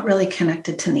we're not really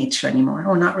connected to nature anymore.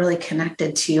 We're not really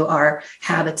connected to our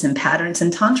habits and patterns.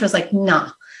 And Tantra is like,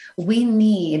 nah, we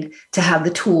need to have the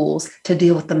tools to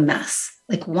deal with the mess.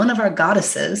 Like one of our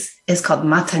goddesses is called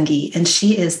Matangi, and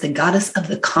she is the goddess of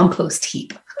the compost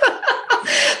heap.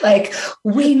 Like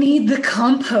we need the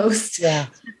compost to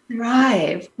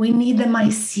thrive. We need the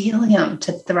mycelium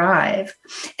to thrive.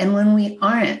 And when we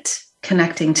aren't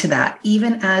connecting to that,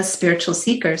 even as spiritual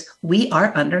seekers, we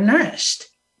are undernourished.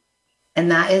 And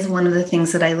that is one of the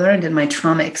things that I learned in my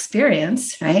trauma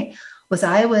experience, right? Was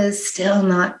I was still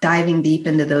not diving deep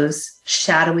into those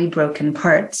shadowy, broken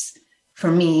parts.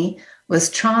 For me, was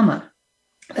trauma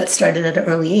that started at an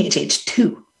early age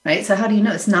 2, right? So how do you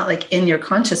know? It's not like in your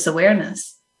conscious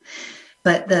awareness.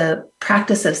 But the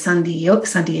practice of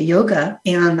Sandhya yoga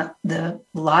and the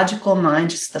logical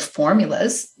mind, just the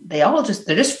formulas, they're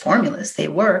just formulas. They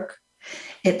work.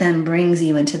 It then brings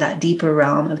you into that deeper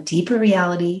realm of deeper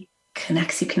reality,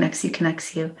 connects the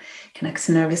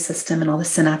nervous system and all the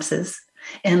synapses,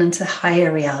 and into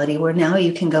higher reality where now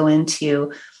you can go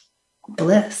into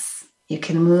bliss. You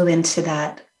can move into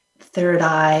that third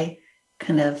eye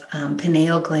kind of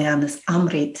pineal gland, this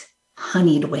amrit,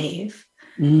 honeyed wave.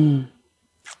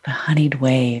 The honeyed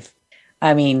wave.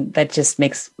 I mean, that just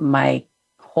makes my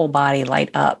whole body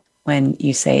light up when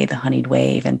you say the honeyed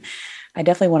wave. And I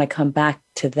definitely want to come back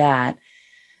to that.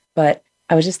 But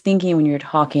I was just thinking when you were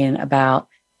talking about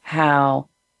how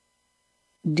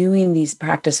doing these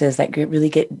practices that really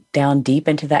get down deep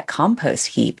into that compost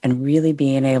heap and really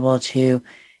being able to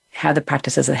have the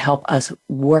practices that help us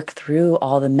work through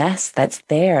all the mess that's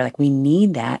there. Like we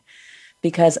need that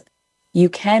because you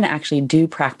can actually do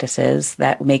practices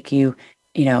that make you,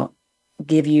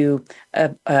 give you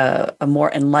a more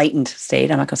enlightened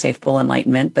state. I'm not going to say full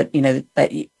enlightenment, but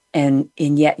and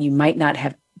yet you might not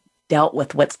have dealt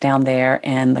with what's down there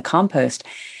and the compost,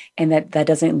 and that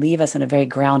doesn't leave us in a very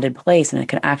grounded place, and it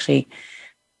can actually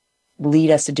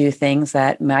lead us to do things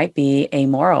that might be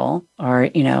amoral or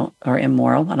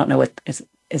immoral. I don't know what is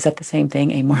that the same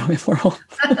thing? Amoral, immoral.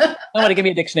 I want to give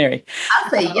me a dictionary. I'll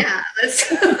say, yeah. Let's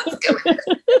go with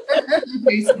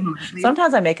it.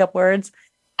 Sometimes I make up words.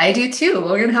 I do too.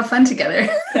 We're going to have fun together.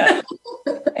 Yeah.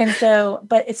 And so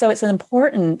it's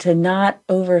important to not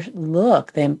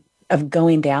overlook them of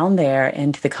going down there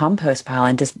into the compost pile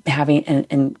and just having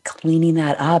and cleaning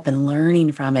that up and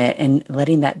learning from it and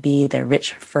letting that be the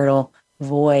rich, fertile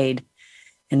void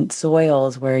and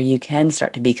soils where you can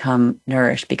start to become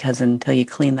nourished, because until you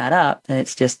clean that up, then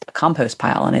it's just a compost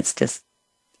pile and it's just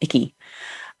icky.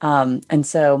 And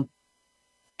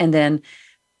then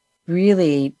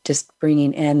really just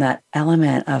bringing in that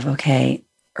element of, okay,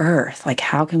 earth, like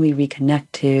how can we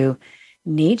reconnect to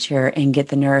nature and get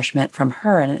the nourishment from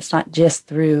her? And it's not just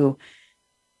through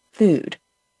food,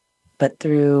 but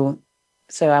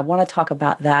so I want to talk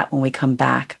about that when we come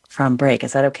back from break.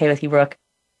 Is that okay with you, Brooke?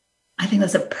 I think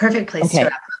that's a perfect place to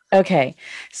wrap up. Okay.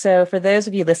 So for those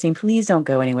of you listening, please don't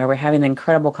go anywhere. We're having an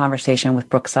incredible conversation with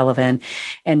Brooke Sullivan.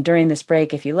 And during this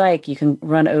break, if you like, you can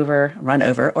run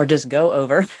over, or just go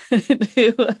over.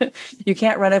 You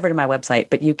can't run over to my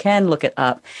website, but you can look it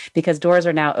up, because doors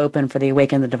are now open for the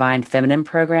Awaken the Divine Feminine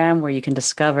program, where you can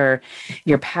discover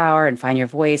your power and find your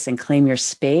voice and claim your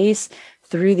space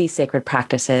through these sacred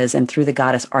practices and through the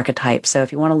goddess archetype. So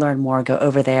if you want to learn more, go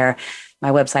over there. My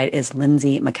website is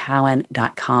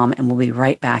lindsaymccowan.com, and we'll be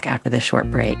right back after this short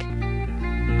break.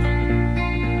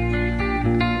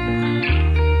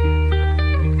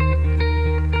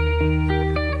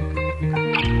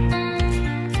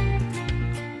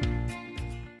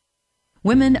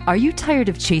 Women, are you tired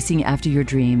of chasing after your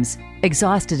dreams?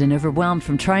 Exhausted and overwhelmed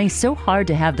from trying so hard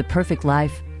to have the perfect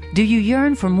life? Do you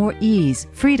yearn for more ease,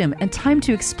 freedom, and time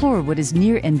to explore what is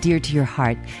near and dear to your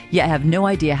heart, yet have no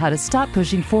idea how to stop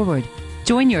pushing forward?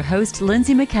 Join your host,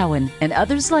 Lindsay McCowan, and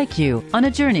others like you on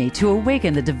a journey to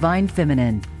awaken the divine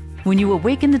feminine. When you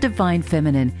awaken the divine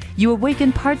feminine, you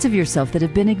awaken parts of yourself that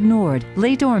have been ignored,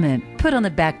 lay dormant, put on the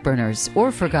back burners,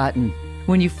 or forgotten.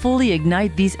 When you fully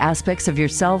ignite these aspects of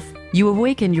yourself, you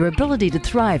awaken your ability to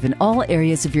thrive in all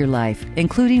areas of your life,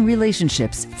 including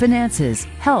relationships, finances,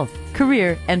 health,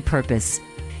 career, and purpose.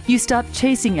 You stop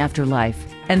chasing after life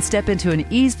and step into an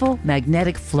easeful,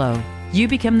 magnetic flow. You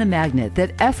become the magnet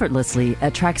that effortlessly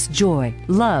attracts joy,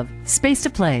 love, space to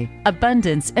play,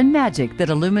 abundance, and magic that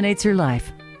illuminates your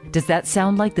life. Does that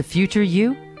sound like the future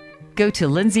you? Go to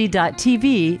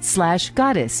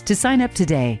lindsay.tv/goddess to sign up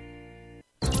today.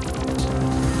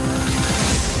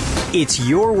 It's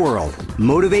your world.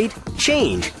 Motivate,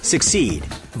 change, succeed.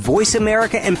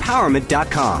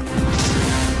 VoiceAmericaEmpowerment.com.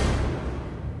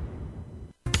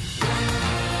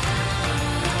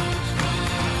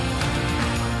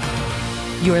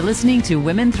 You are listening to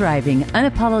Women Thriving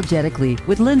Unapologetically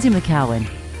with Lindsay McCowan.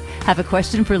 Have a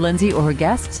question for Lindsay or her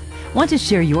guests? Want to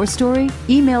share your story?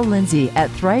 Email Lindsay at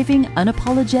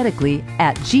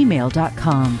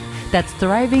thrivingunapologetically@gmail.com. That's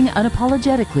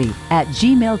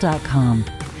thrivingunapologetically@gmail.com.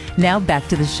 Now back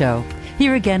to the show.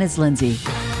 Here again is Lindsay.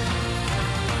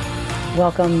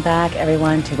 Welcome back,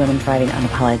 everyone, to Women Thriving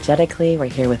Unapologetically. We're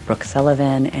here with Brooke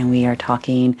Sullivan, and we are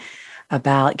talking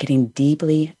about getting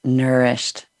deeply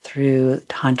nourished through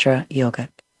Tantra yoga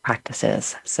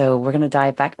practices. So we're going to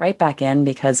dive right back in,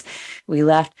 because we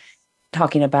left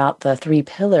talking about the 3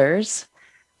 pillars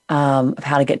of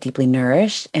how to get deeply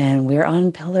nourished, and we're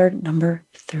on pillar number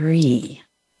 3.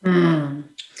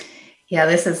 Yeah,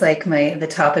 this is like the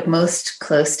topic most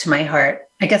close to my heart.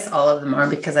 I guess all of them are,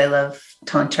 because I love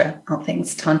Tantra, all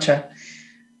things Tantra.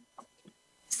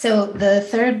 So the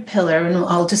third pillar, and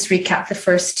I'll just recap the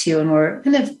first 2, and we're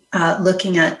kind of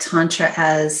looking at Tantra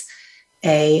as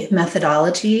a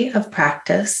methodology of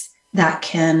practice that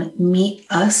can meet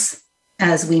us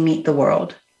as we meet the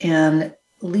world and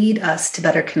lead us to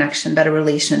better connection, better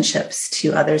relationships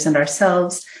to others and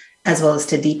ourselves, as well as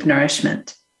to deep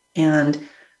nourishment. And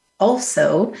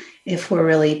also, if we're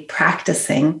really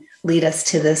practicing, lead us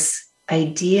to this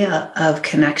idea of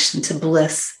connection to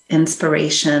bliss,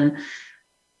 inspiration,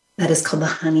 that is called the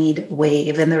honeyed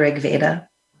wave in the Rig Veda.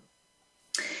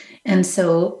 And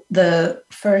so the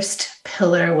first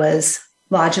pillar was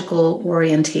logical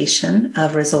orientation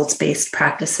of results-based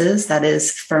practices that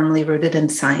is firmly rooted in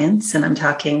science. And I'm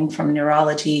talking from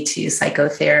neurology to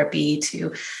psychotherapy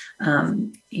to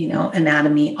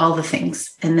anatomy, all the things.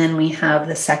 And then we have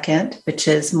the second, which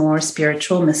is more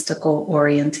spiritual, mystical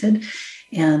oriented.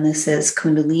 And this is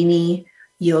Kundalini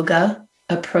yoga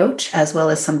approach, as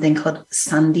well as something called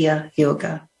Sandhya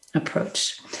yoga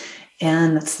approach.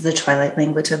 And that's the twilight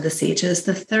language of the sages.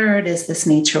 The third is this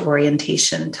nature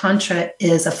orientation. Tantra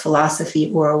is a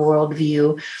philosophy or a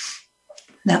worldview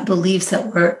that believes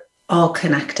that we're all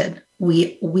connected.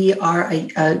 We are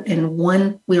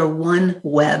one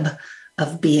web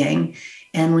of being.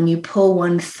 And when you pull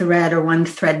one thread, or one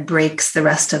thread breaks, the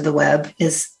rest of the web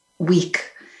is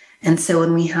weak. And so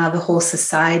when we have a whole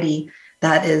society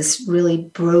that is really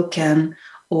broken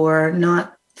or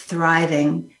not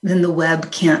thriving, then the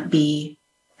web can't be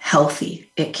healthy.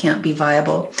 It can't be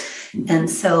viable. And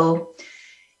so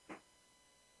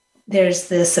there's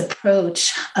this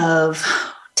approach of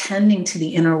tending to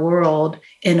the inner world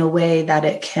in a way that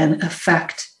it can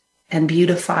affect and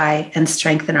beautify and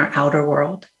strengthen our outer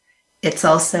world. It's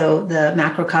also the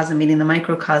macrocosm meeting the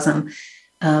microcosm,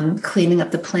 cleaning up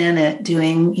the planet,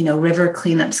 doing, river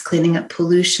cleanups, cleaning up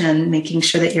pollution, making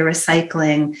sure that you're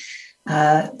recycling,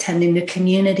 tending to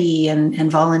community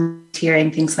and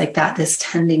volunteering, things like that, this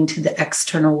tending to the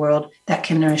external world that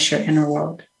can nourish your inner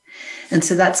world. And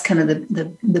so that's kind of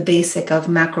the basic of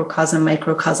macrocosm,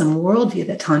 microcosm worldview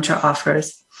that Tantra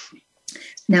offers.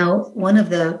 Now, one of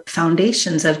the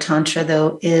foundations of Tantra,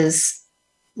 though, is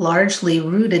largely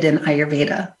rooted in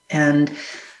Ayurveda. And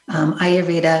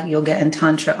Ayurveda, yoga, and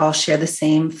Tantra all share the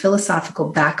same philosophical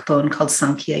backbone called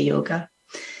Sankhya Yoga.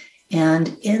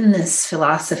 And in this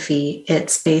philosophy,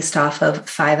 it's based off of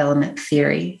 5-element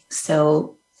theory.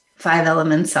 So 5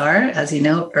 elements are, as you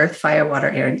know, earth, fire, water,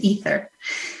 air, and ether.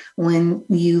 When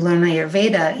you learn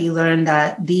Ayurveda, you learn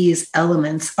that these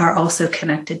elements are also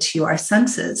connected to our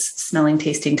senses: smelling,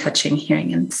 tasting, touching,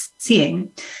 hearing, and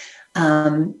seeing.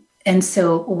 And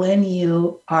so when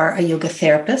you are a yoga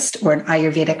therapist or an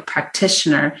Ayurvedic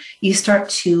practitioner, you start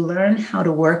to learn how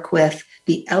to work with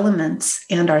the elements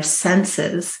and our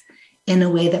senses in a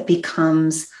way that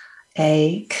becomes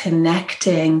a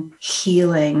connecting,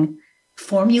 healing,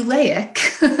 formulaic,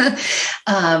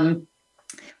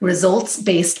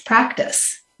 results-based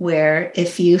practice, where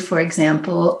if you, for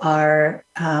example, are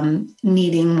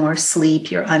needing more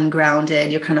sleep, you're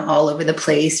ungrounded, you're kind of all over the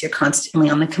place, you're constantly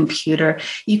on the computer,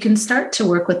 you can start to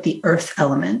work with the earth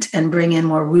element and bring in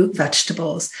more root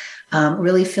vegetables,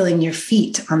 really feeling your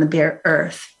feet on the bare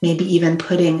earth, maybe even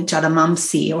putting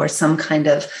jadamamsi or some kind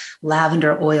of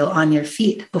lavender oil on your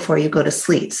feet before you go to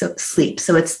sleep. So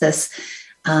it's this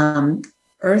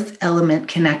earth element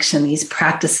connection, these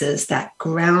practices that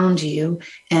ground you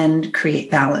and create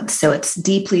balance. So it's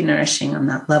deeply nourishing on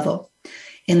that level.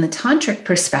 In the tantric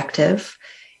perspective,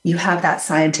 you have that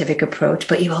scientific approach,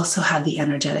 but you also have the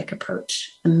energetic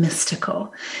approach, the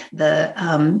mystical, the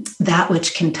that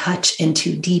which can touch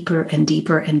into deeper and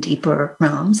deeper and deeper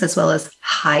realms, as well as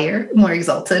higher, more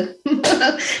exalted,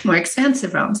 more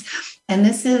expansive realms. And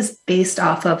this is based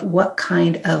off of what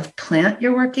kind of plant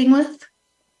you're working with.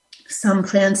 Some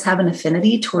plants have an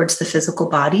affinity towards the physical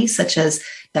body, such as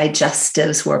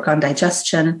digestives work on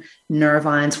digestion,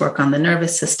 nervines work on the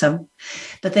nervous system.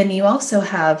 But then you also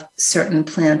have certain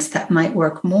plants that might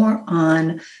work more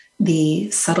on the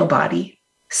subtle body,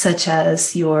 such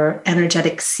as your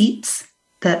energetic seats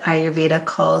that Ayurveda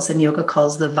calls and yoga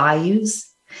calls the vayus,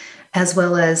 as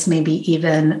well as maybe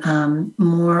even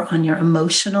more on your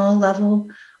emotional level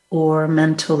or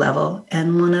mental level.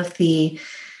 And one of the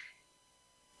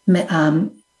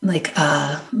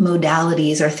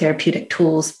modalities or therapeutic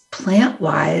tools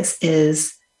plant-wise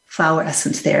is flower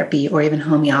essence therapy or even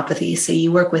homeopathy. So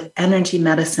you work with energy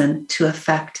medicine to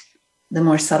affect the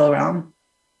more subtle realm.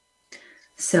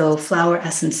 So flower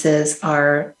essences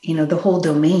are, the whole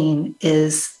domain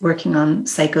is working on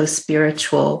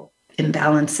psycho-spiritual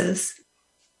imbalances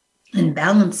and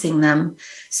balancing them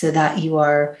so that you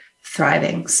are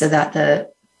thriving, so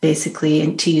that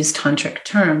basically, to use tantric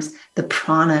terms, the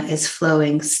prana is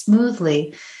flowing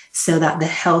smoothly so that the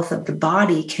health of the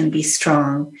body can be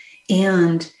strong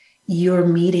and you're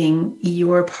meeting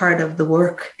your part of the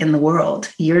work in the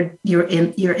world. You're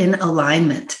in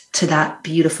alignment to that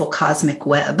beautiful cosmic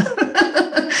web.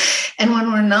 And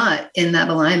when we're not in that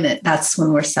alignment, that's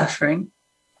when we're suffering.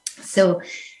 So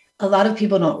a lot of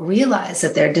people don't realize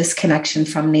that their disconnection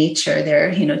from nature,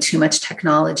 their, too much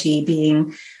technology,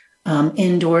 being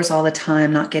indoors all the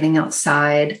time, not getting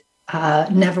outside,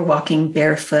 never walking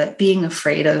barefoot, being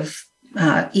afraid of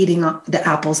eating the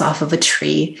apples off of a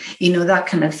tree, that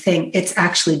kind of thing. It's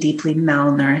actually deeply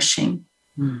malnourishing.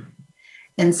 Mm.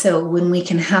 And so when we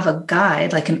can have a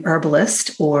guide, like an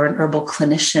herbalist or an herbal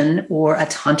clinician or a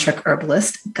tantric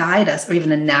herbalist guide us, or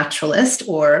even a naturalist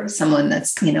or someone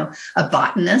that's, a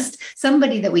botanist,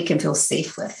 somebody that we can feel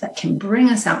safe with, that can bring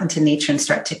us out into nature and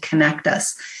start to connect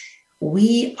us,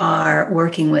 we are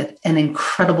working with an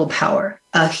incredible power,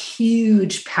 a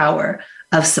huge power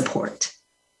of support.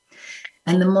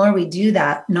 And the more we do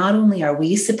that, not only are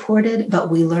we supported,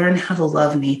 but we learn how to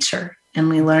love nature and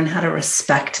we learn how to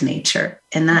respect nature.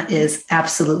 And that is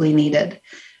absolutely needed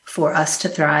for us to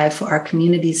thrive, for our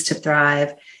communities to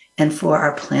thrive, and for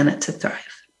our planet to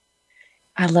thrive.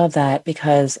 I love that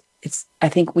because I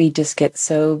think we just get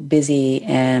so busy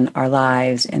in our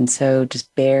lives and so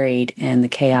just buried in the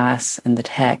chaos and the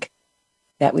tech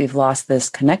that we've lost this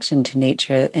connection to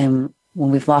nature. And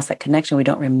when we've lost that connection, we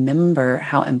don't remember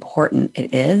how important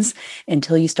it is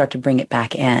until you start to bring it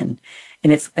back in.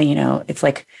 And it's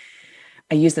like,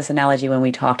 I use this analogy when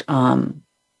we talked on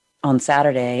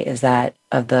Saturday, is that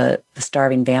of the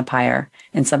starving vampire.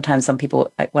 And sometimes some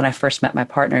people, when I first met my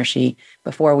partner,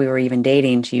 before we were even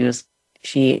dating,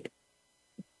 she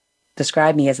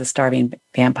described me as a starving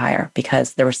vampire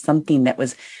because there was something that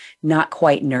was not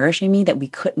quite nourishing me that we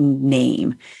couldn't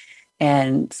name.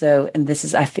 And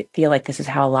I feel like this is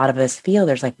how a lot of us feel.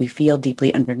 There's we feel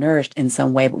deeply undernourished in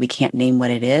some way, but we can't name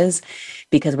what it is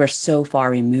because we're so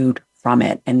far removed from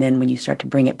it. And then when you start to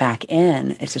bring it back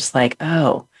in, it's just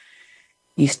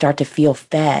you start to feel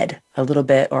fed a little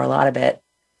bit or a lot of it.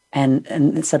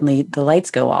 And suddenly the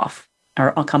lights go off.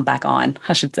 Or I'll come back on,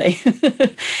 I should say.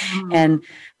 And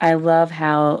I love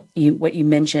how what you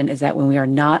mentioned is that when we are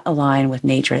not aligned with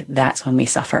nature, that's when we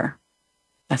suffer.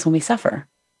 That's when we suffer.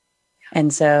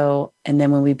 And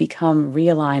then when we become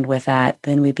realigned with that,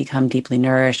 then we become deeply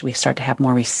nourished. We start to have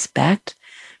more respect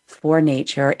for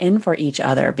nature and for each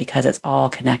other because it's all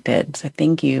connected. So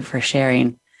thank you for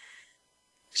sharing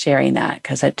that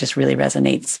because it just really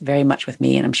resonates very much with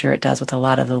me. And I'm sure it does with a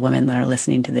lot of the women that are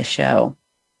listening to this show.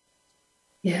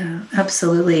 Yeah,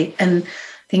 absolutely. And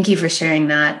thank you for sharing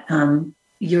that,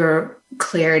 your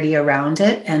clarity around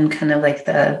it and kind of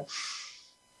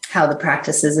how the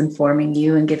practice is informing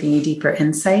you and giving you deeper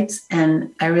insights.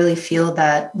 And I really feel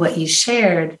that what you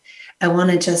shared, I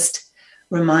want to just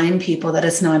remind people that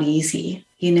it's not easy.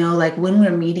 You know, like when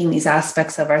we're meeting these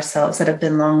aspects of ourselves that have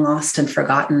been long lost and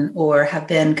forgotten, or have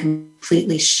been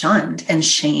completely shunned and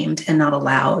shamed and not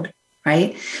allowed,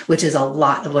 right? Which is a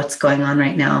lot of what's going on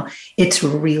right now. It's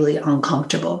really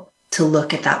uncomfortable to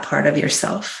look at that part of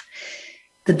yourself.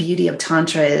 The beauty of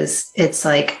Tantra is it's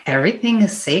like everything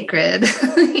is sacred,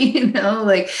 you know,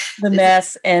 like the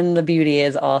mess and the beauty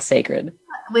is all sacred,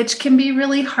 which can be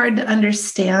really hard to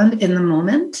understand in the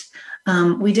moment.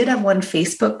 We did have one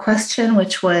Facebook question,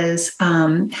 which was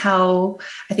how,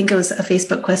 I think it was a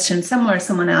Facebook question somewhere,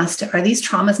 someone asked, are these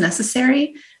traumas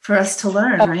necessary for us to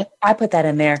learn, right? I put that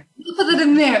in there. You put it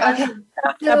in there. Okay.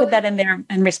 I put that in there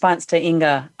in response to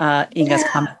Inga's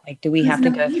comment. Like, do we have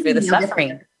to go through the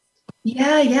suffering?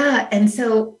 Yeah. And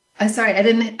so, I'm sorry,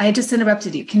 I just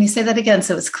interrupted you. Can you say that again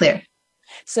so it's clear?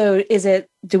 So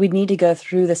do we need to go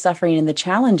through the suffering and the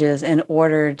challenges in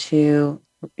order to,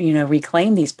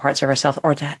 reclaim these parts of ourselves,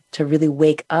 or to really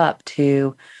wake up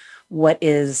to what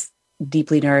is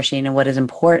deeply nourishing and what is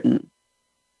important?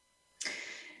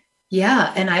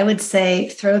 Yeah. And I would say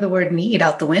throw the word need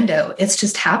out the window. It's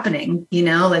just happening,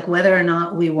 like whether or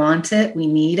not we want it, we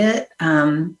need it.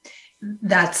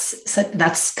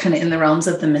 That's kind of in the realms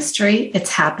of the mystery. It's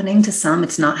happening to some,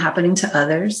 it's not happening to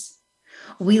others.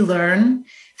 We learn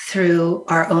through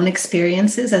our own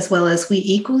experiences, as well as we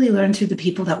equally learn through the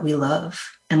people that we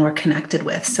love and we're connected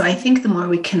with. So I think the more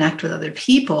we connect with other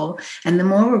people and the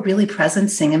more we're really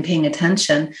presencing and paying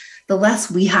attention, the less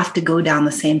we have to go down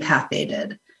the same path they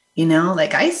did.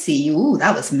 Like I see you, ooh,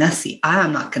 that was messy.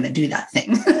 I'm not going to do that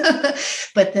thing.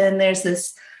 But then there's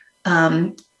this,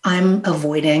 I'm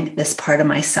avoiding this part of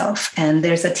myself. And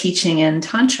there's a teaching in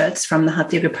Tantra, it's from the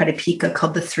Hatha Yoga Pradipika,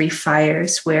 called the 3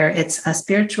 fires, where it's a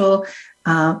spiritual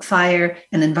fire,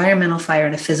 an environmental fire,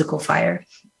 and a physical fire.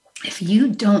 If you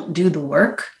don't do the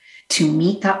work to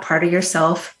meet that part of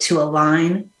yourself, to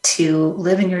align, to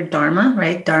live in your dharma,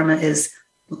 right? Dharma is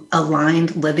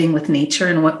aligned living with nature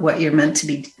and what you're meant to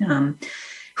be,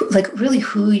 like really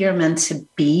who you're meant to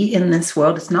be in this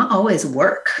world. It's not always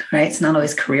work, right? It's not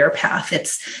always career path.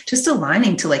 It's just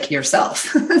aligning to like yourself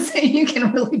so you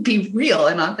can really be real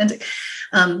and authentic.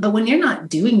 But when you're not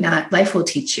doing that, life will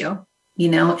teach you,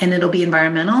 and it'll be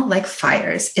environmental like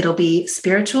fires. It'll be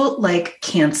spiritual like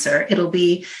cancer. It'll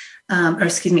be,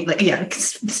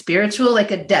 spiritual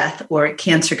like a death, or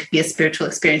cancer could be a spiritual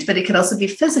experience, but it could also be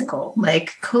physical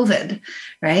like COVID,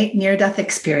 right? Near-death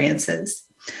experiences.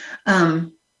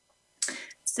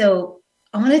 So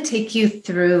I want to take you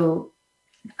through,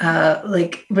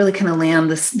 really kind of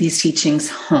land these teachings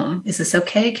home. Is this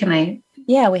okay? Can I?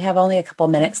 Yeah, we have only a couple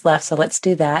minutes left, so let's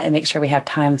do that and make sure we have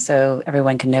time so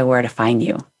everyone can know where to find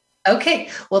you. Okay.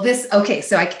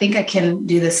 So I think I can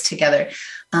do this together.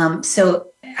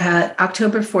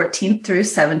 October 14th through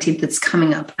 17th, it's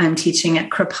coming up. I'm teaching at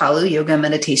Kripalu Yoga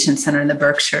Meditation Center in the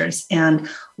Berkshires. And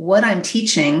what I'm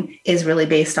teaching is really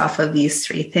based off of these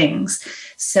 3 things.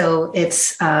 So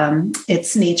it's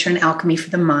nature and alchemy for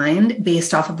the mind,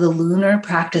 based off of the lunar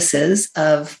practices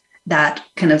of that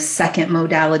kind of second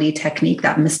modality technique,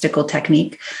 that mystical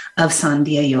technique of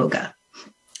Sandhya Yoga.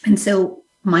 And so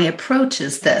my approach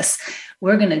is this.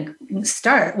 We're going to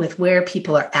start with where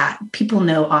people are at. People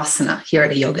know asana here at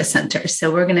a yoga center.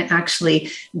 So we're going to actually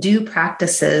do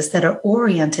practices that are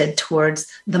oriented towards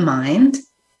the mind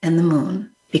and the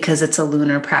moon, because it's a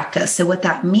lunar practice. So what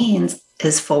that means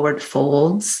is forward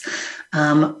folds,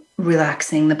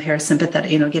 relaxing the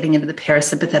parasympathetic, getting into the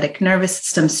parasympathetic nervous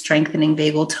system, strengthening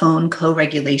vagal tone,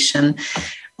 co-regulation,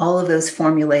 all of those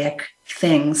formulaic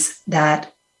things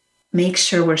that make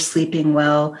sure we're sleeping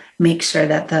well, make sure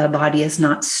that the body is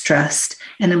not stressed.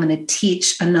 And I'm going to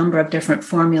teach a number of different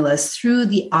formulas through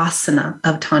the asana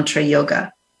of Tantra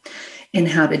Yoga and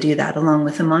how to do that, along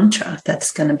with a mantra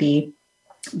that's going to be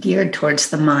geared towards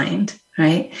the mind,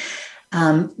 right?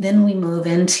 Then we move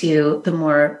into the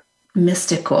more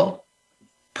mystical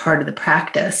part of the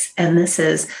practice. And this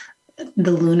is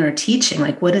the lunar teaching.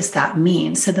 Like, what does that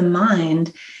mean? So the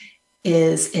mind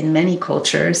is, in many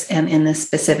cultures and in this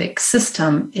specific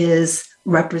system, is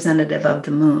representative of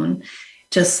the moon,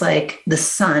 just like the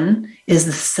sun is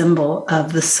the symbol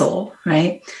of the soul,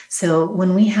 right? So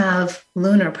when we have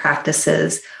lunar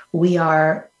practices, we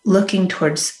are looking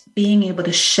towards being able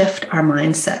to shift our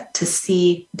mindset, to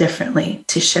see differently,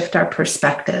 to shift our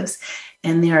perspectives.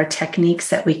 And there are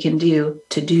techniques that we can do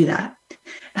to do that,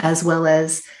 as well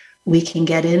as we can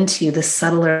get into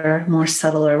the more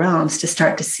subtler realms to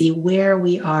start to see where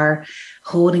we are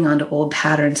holding on to old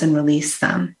patterns and release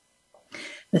them.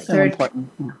 The So third important.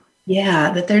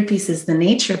 the third piece is the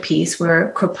nature piece,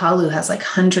 where Kripalu has like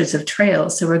hundreds of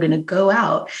trails. So we're going to go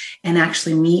out and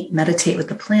actually meditate with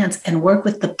the plants and work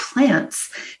with the plants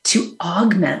to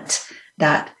augment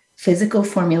that physical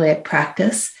formulaic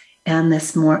practice and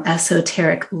this more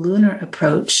esoteric lunar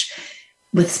approach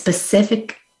with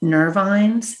specific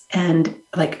nervines and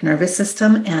like nervous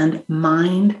system and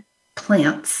mind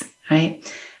plants,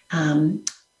 right?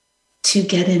 To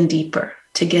get in deeper,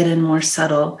 to get in more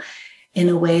subtle, in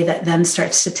a way that then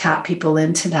starts to tap people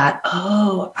into that,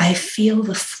 oh, I feel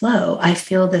the flow. I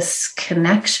feel this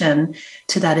connection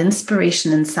to that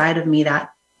inspiration inside of me,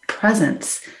 that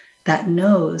presence that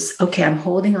knows, okay, I'm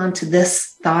holding on to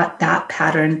this thought, that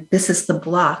pattern. This is the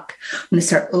block. I'm going to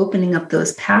start opening up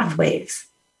those pathways.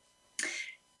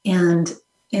 And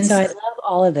so I love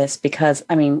all of this because,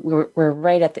 I mean, we're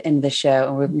right at the end of the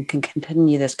show, and we can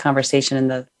continue this conversation in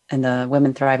the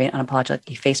Women Thriving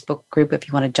Unapologetically Facebook group if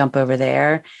you want to jump over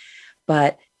there.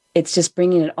 But it's just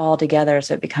bringing it all together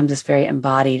so it becomes this very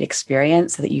embodied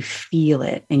experience so that you feel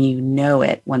it and you know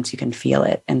it once you can feel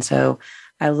it. And so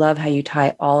I love how you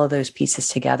tie all of those pieces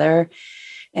together.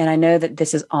 And I know that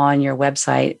this is on your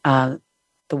website,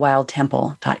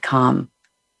 thewildtemple.com.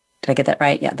 Did I get that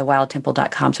right? Yeah,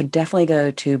 thewildtemple.com. So definitely go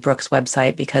to Brooke's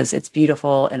website because it's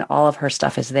beautiful and all of her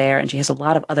stuff is there. And she has a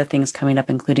lot of other things coming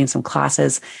up, including some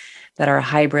classes that are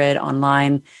hybrid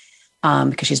online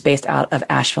because she's based out of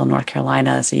Asheville, North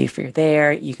Carolina. So if you're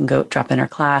there, you can go drop in her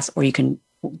class or you can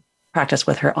practice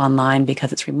with her online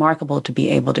because it's remarkable to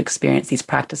be able to experience these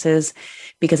practices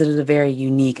because it is a very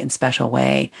unique and special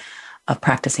way of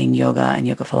practicing yoga and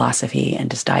yoga philosophy and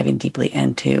just diving deeply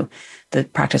into the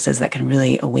practices that can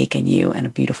really awaken you in a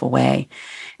beautiful way.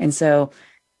 And so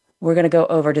we're going to go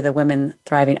over to the Women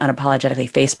Thriving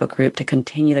Unapologetically Facebook group to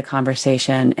continue the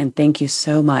conversation. And thank you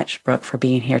so much, Brooke, for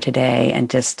being here today and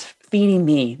just feeding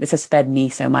me. This has fed me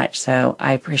so much. So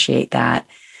I appreciate that.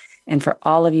 And for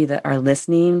all of you that are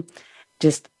listening,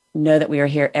 just know that we are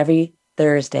here every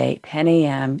Thursday, 10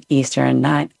 a.m. Eastern,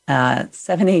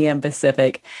 7 a.m.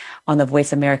 Pacific on the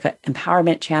Voice America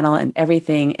Empowerment channel. And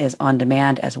everything is on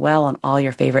demand as well on all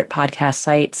your favorite podcast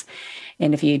sites.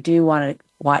 And if you do want to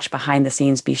watch behind the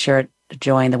scenes, be sure to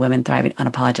join the Women Thriving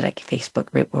Unapologetic Facebook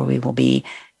group where we will be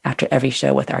after every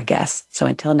show with our guests. So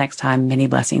until next time, many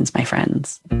blessings, my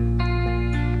friends.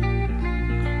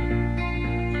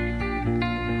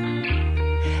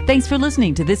 Thanks for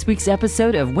listening to this week's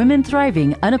episode of Women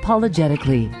Thriving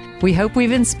Unapologetically. We hope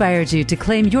we've inspired you to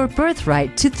claim your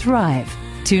birthright to thrive.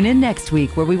 Tune in next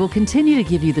week where we will continue to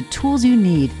give you the tools you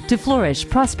need to flourish,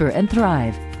 prosper, and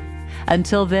thrive.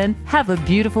 Until then, have a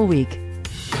beautiful week.